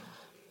gift.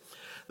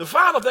 The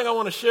final thing I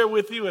want to share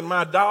with you, and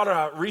my daughter,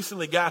 I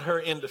recently got her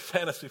into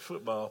fantasy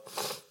football.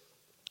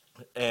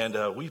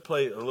 And we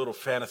play a little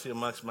fantasy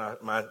amongst my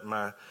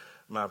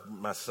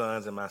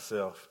sons and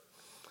myself.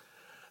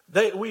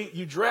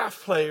 You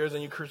draft players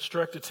and you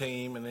construct a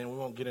team, and then we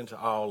won't get into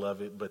all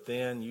of it, but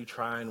then you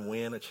try and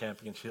win a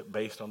championship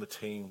based on the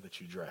team that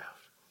you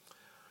draft.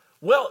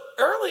 Well,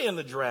 early in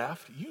the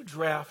draft, you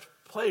draft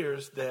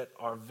players that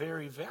are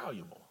very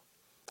valuable.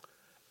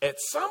 At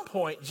some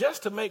point,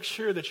 just to make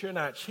sure that you're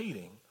not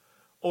cheating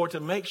or to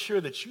make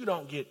sure that you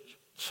don't get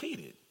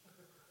cheated,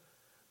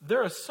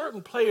 there are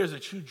certain players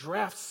that you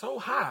draft so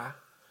high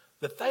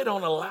that they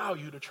don't allow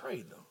you to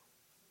trade them.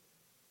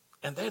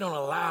 And they don't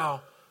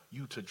allow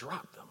you to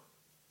drop them.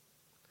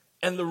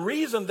 And the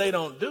reason they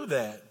don't do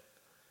that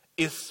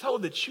is so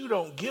that you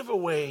don't give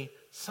away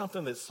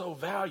something that's so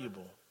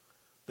valuable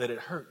that it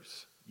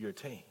hurts your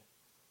team.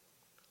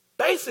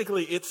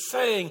 Basically, it's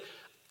saying,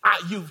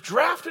 you've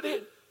drafted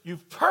it,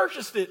 you've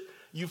purchased it,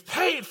 you've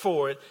paid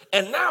for it,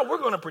 and now we're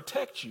going to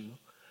protect you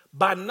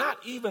by not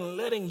even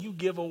letting you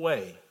give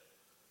away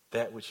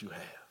that which you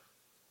have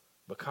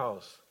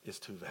because it's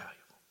too valuable.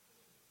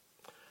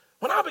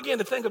 When I begin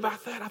to think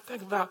about that, I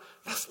think about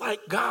that's like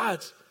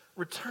God's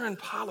return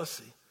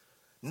policy,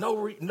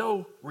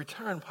 no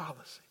return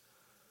policy.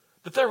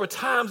 That there were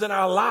times in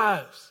our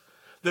lives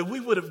that we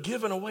would have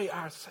given away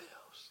ourselves,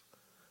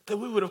 that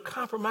we would have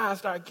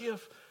compromised our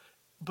gift,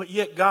 but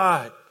yet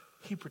God,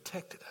 He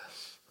protected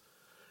us.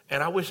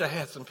 And I wish I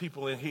had some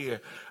people in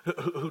here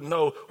who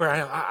know where I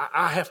am.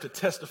 I have to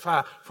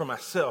testify for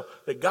myself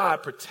that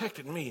God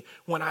protected me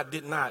when I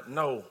did not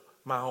know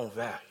my own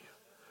value.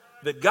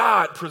 That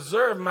God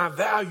preserved my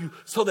value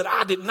so that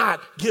I did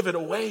not give it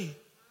away.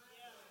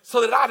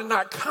 So that I did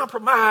not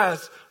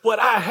compromise what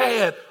I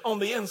had on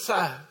the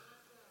inside.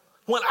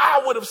 When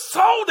I would have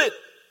sold it.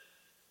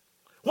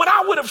 When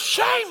I would have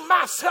shamed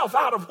myself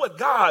out of what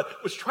God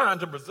was trying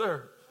to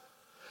preserve.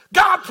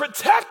 God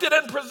protected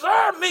and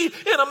preserved me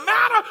in a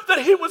manner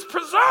that he was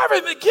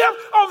preserving the gift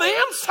on the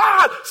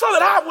inside so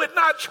that I would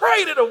not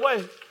trade it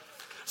away,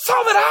 so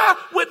that I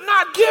would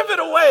not give it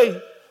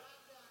away.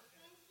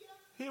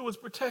 He was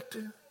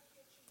protecting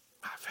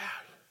my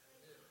value.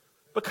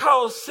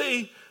 Because,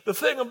 see, the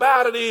thing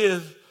about it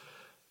is,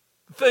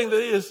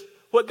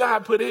 what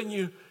God put in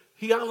you,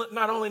 he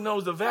not only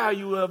knows the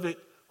value of it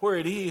where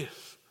it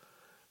is,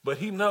 but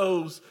he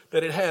knows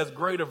that it has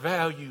greater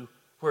value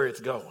where it's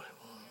going.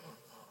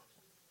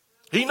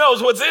 He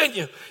knows what's in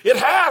you. It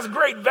has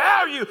great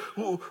value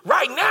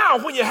right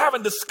now when you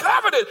haven't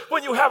discovered it,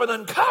 when you haven't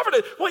uncovered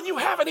it, when you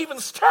haven't even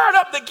stirred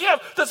up the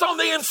gift that's on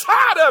the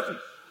inside of you.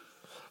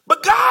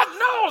 But God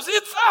knows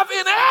it's of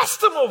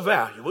inestimable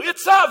value.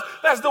 It's of,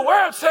 as the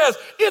word says,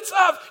 it's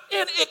of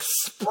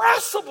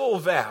inexpressible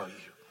value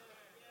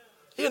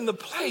in the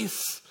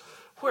place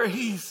where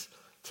he's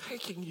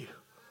taking you.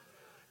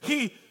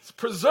 He's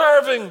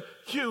preserving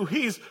you.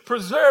 He's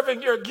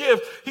preserving your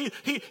gift.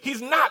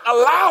 He's not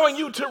allowing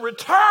you to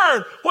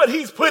return what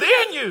he's put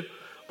in you,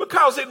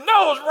 because it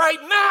knows right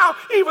now,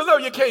 even though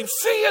you can't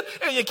see it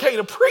and you can't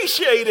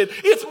appreciate it,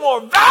 it's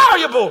more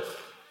valuable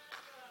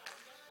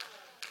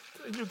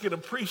than you can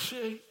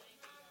appreciate.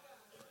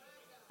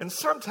 And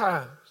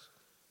sometimes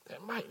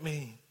that might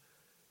mean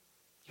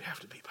you have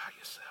to be by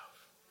yourself.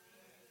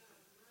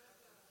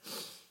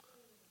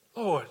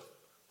 Lord,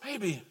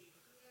 maybe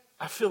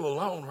I feel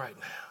alone right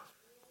now.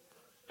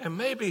 And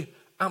maybe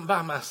I'm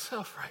by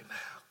myself right now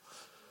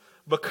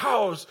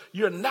because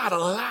you're not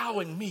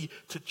allowing me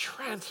to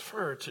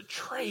transfer, to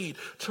trade,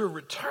 to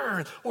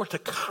return, or to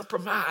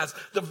compromise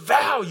the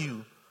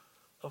value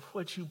of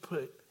what you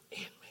put in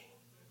me.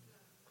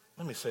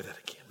 Let me say that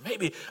again.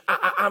 Maybe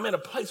I'm in a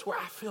place where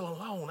I feel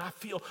alone. I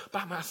feel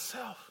by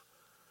myself.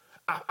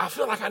 I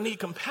feel like I need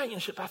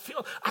companionship. I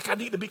feel like I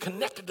need to be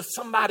connected to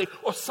somebody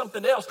or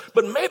something else.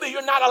 But maybe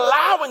you're not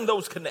allowing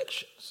those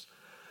connections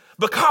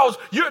because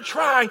you're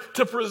trying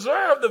to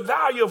preserve the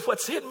value of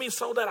what's in me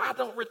so that I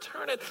don't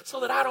return it, so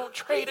that I don't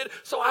trade it,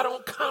 so I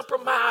don't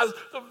compromise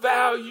the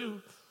value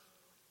of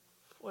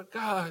what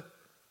God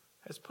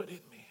has put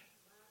in me.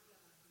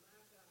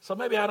 So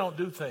maybe I don't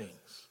do things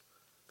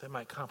that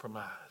might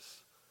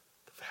compromise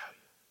the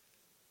value.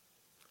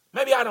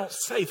 Maybe I don't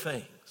say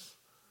things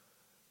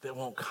that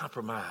won't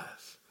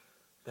compromise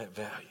that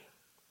value.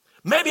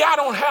 Maybe I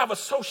don't have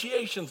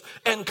associations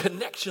and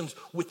connections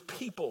with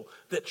people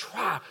that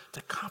try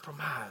to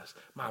compromise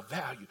my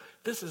value.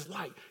 This is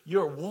like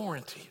your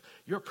warranty,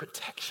 your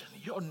protection,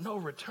 your no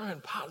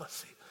return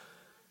policy.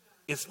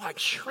 It's like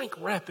shrink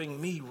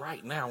wrapping me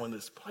right now in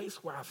this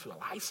place where I feel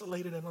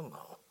isolated and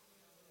alone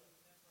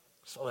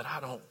so that I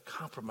don't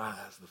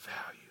compromise the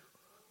value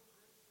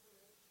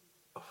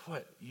of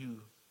what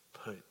you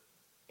put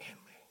in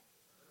me.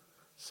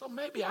 So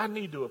maybe I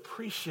need to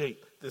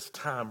appreciate this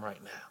time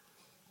right now.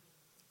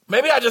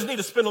 Maybe I just need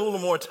to spend a little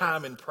more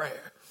time in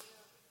prayer.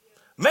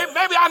 Maybe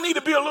I need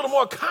to be a little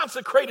more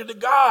consecrated to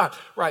God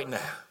right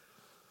now.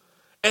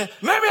 And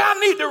maybe I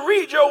need to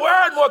read your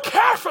word more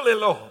carefully,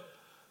 Lord.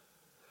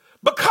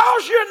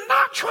 Because you're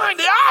not trying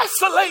to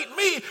isolate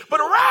me, but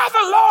rather,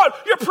 Lord,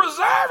 you're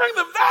preserving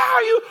the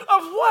value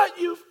of what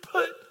you've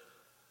put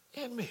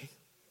in me.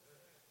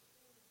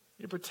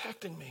 You're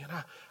protecting me.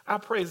 And I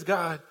praise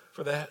God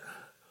for that.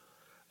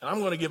 And I'm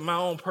going to give my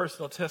own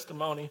personal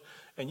testimony,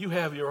 and you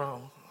have your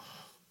own.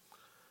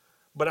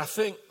 But I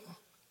think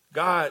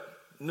God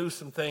knew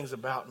some things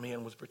about me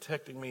and was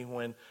protecting me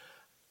when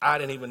I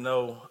didn't even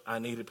know I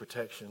needed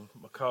protection.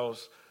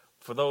 Because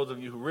for those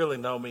of you who really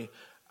know me,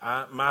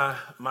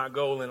 my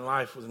goal in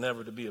life was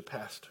never to be a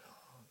pastor.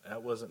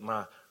 That wasn't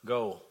my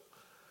goal.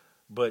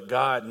 But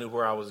God knew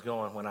where I was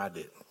going when I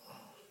didn't.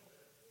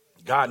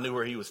 God knew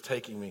where he was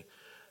taking me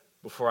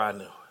before I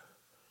knew.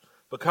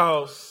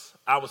 Because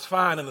I was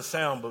fine in the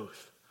sound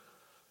booth.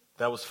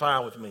 That was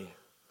fine with me.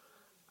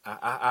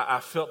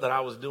 I felt that I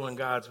was doing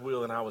God's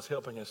will and I was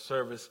helping his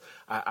service.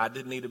 I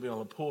didn't need to be on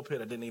the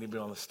pulpit. I didn't need to be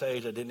on the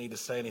stage. I didn't need to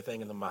say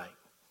anything in the mic.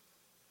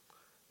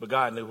 But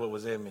God knew what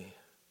was in me.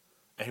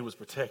 And he was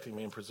protecting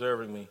me and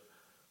preserving me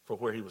for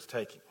where he was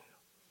taking me.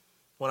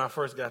 When I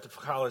first got to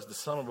college, the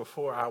summer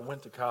before I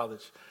went to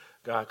college,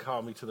 God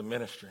called me to the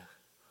ministry.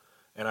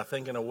 And I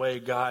think in a way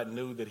God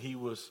knew that he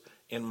was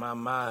in my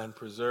mind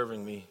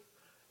preserving me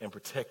and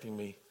protecting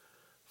me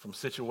from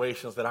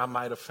situations that I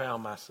might have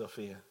found myself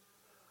in,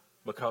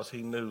 because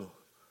he knew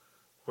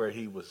where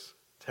he was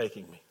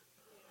taking me.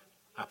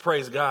 I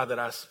praise God that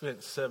I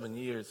spent 7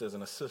 years as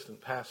an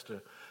assistant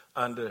pastor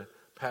under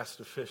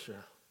Pastor Fisher.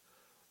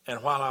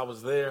 And while I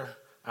was there,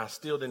 I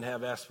still didn't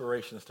have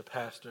aspirations to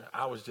pastor.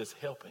 I was just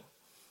helping.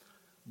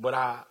 But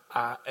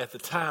I at the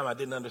time, I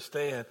didn't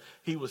understand.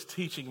 He was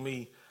teaching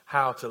me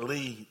how to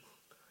lead.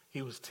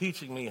 He was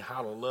teaching me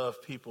how to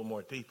love people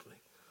more deeply.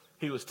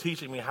 He was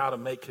teaching me how to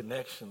make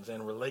connections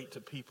and relate to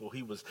people.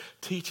 He was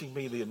teaching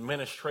me the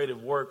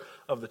administrative work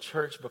of the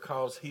church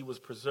because he was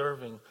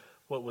preserving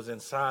what was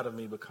inside of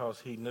me,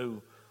 because he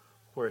knew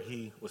where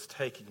he was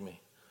taking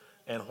me.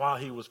 And while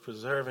he was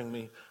preserving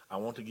me, I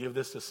want to give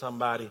this to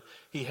somebody.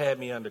 He had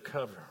me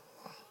undercover.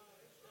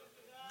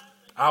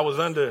 I was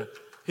under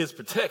his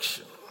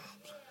protection.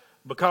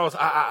 Because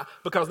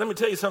because let me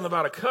tell you something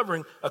about a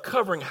covering. A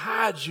covering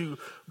hides you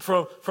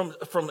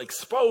from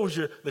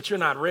exposure that you're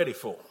not ready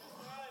for.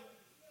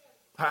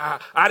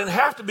 I didn't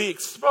have to be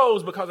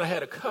exposed because I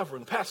had a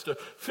covering. Pastor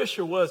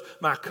Fisher was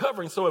my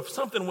covering. So if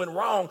something went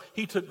wrong,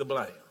 he took the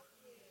blame.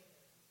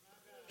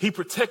 He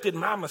protected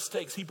my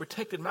mistakes. He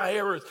protected my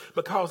errors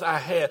because I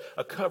had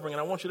a covering.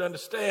 And I want you to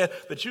understand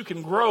that you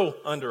can grow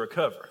under a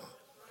covering.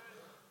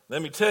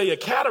 Let me tell you, a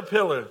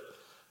caterpillar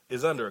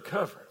is under a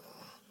covering.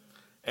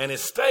 And it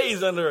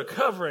stays under a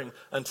covering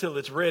until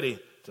it's ready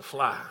to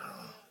fly.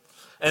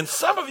 And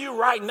some of you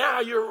right now,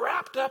 you're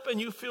wrapped up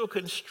and you feel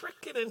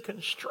constricted and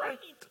constrained.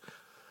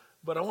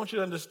 But I want you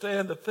to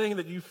understand the thing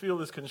that you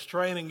feel is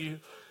constraining you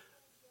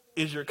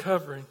is your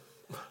covering.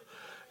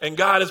 And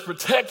God is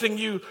protecting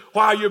you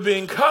while you're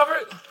being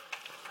covered.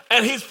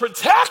 And he's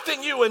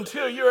protecting you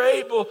until you're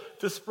able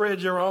to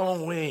spread your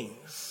own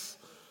wings.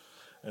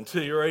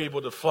 Until you're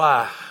able to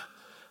fly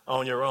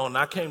on your own.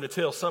 I came to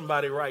tell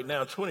somebody right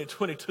now,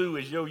 2022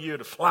 is your year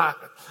to fly.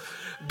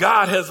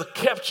 God has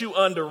kept you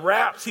under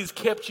wraps. He's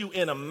kept you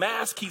in a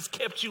mask. He's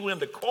kept you in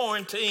the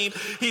quarantine.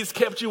 He's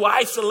kept you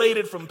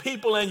isolated from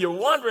people, and you're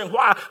wondering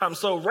why I'm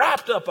so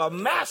wrapped up,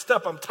 I'm masked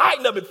up, I'm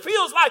tightened up. It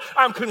feels like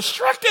I'm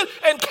constricted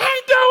and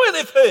can't do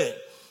anything.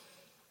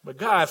 But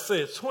God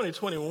says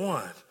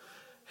 2021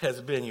 has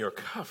been your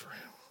covering.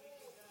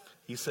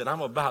 He said,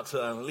 I'm about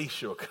to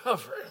unleash your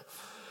covering.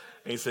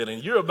 He said,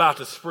 and you're about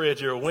to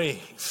spread your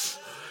wings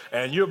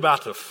and you're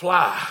about to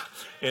fly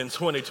in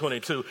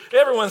 2022.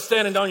 Everyone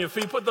standing on your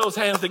feet, put those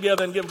hands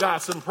together and give God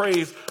some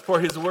praise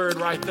for his word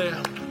right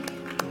there.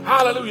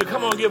 Hallelujah.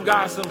 Come on, give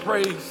God some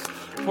praise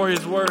for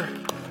his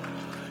word.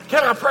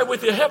 Can I pray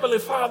with you? Heavenly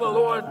Father,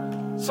 Lord,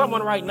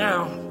 someone right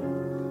now,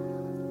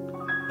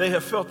 they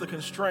have felt the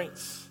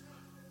constraints.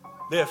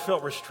 They have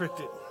felt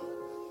restricted.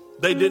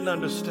 They didn't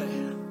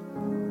understand.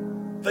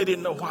 They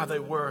didn't know why they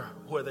were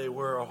where they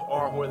were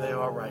or where they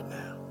are right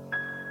now.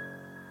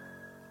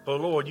 But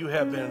Lord, you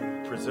have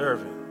been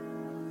preserving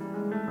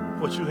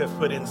what you have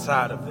put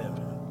inside of them.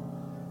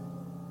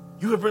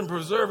 You have been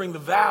preserving the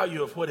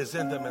value of what is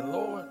in them. And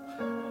Lord,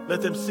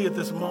 let them see at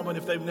this moment,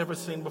 if they've never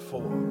seen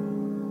before,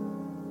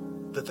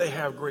 that they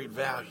have great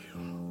value.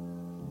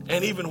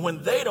 And even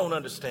when they don't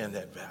understand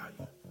that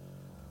value,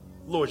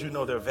 Lord, you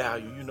know their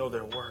value, you know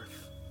their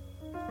worth.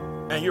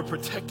 And you're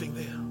protecting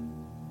them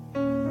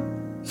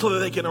so that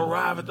they can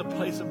arrive at the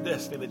place of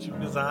destiny that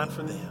you've designed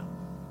for them.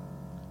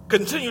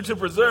 Continue to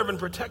preserve and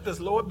protect us,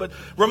 Lord, but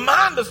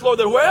remind us, Lord,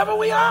 that wherever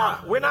we are,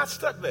 we're not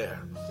stuck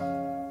there.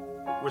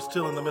 We're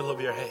still in the middle of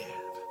your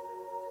hand,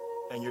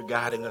 and you're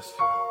guiding us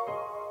through.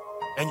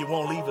 And you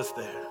won't leave us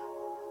there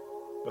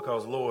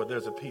because, Lord,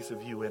 there's a piece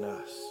of you in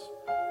us.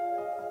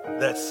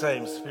 That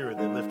same spirit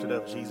that lifted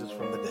up Jesus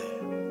from the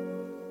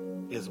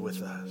dead is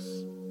with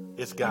us.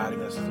 It's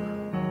guiding us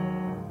through.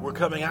 We're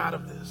coming out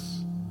of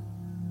this.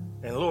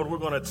 And Lord, we're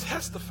going to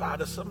testify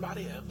to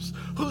somebody else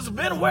who's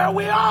been where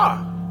we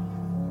are.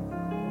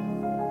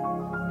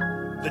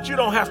 That you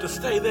don't have to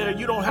stay there.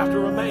 You don't have to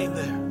remain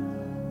there.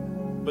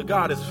 But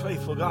God is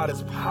faithful. God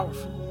is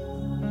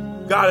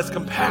powerful. God is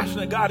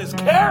compassionate. God is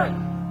caring.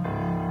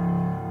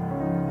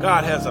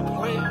 God has a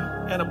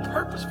plan and a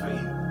purpose for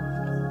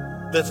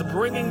you that's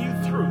bringing you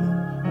through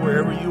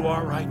wherever you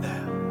are right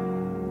now.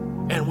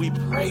 And we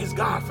praise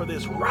God for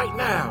this right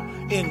now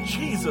in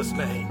Jesus'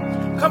 name.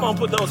 Come on,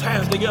 put those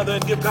hands together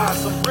and give God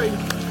some praise.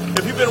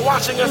 If you've been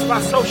watching us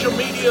by social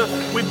media,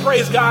 we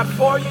praise God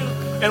for you.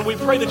 And we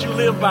pray that you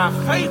live by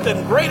faith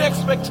and great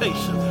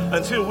expectation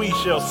until we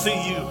shall see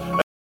you.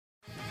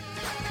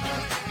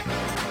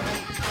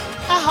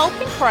 I hope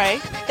and pray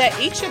that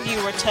each of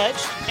you were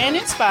touched and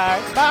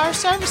inspired by our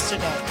service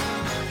today.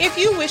 If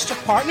you wish to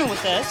partner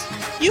with us,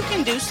 you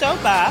can do so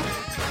by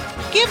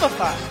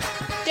Giveify.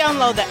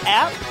 Download the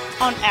app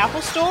on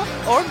Apple Store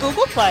or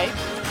Google Play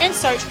and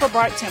search for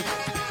Bright Temple.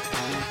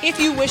 If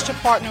you wish to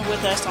partner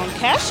with us on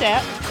Cash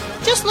App,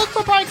 just look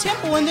for Bright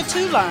Temple in the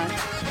 2 line,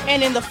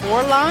 and in the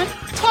 4 line,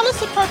 tell us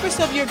the purpose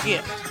of your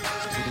gift.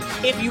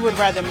 If you would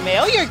rather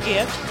mail your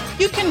gift,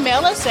 you can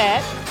mail us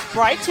at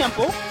Bright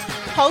Temple,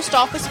 Post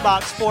Office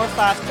Box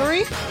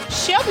 453,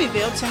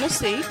 Shelbyville,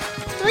 Tennessee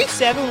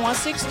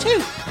 37162.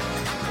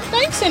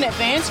 Thanks in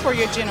advance for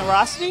your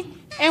generosity,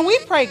 and we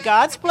pray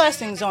God's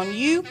blessings on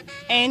you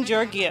and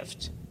your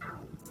gift.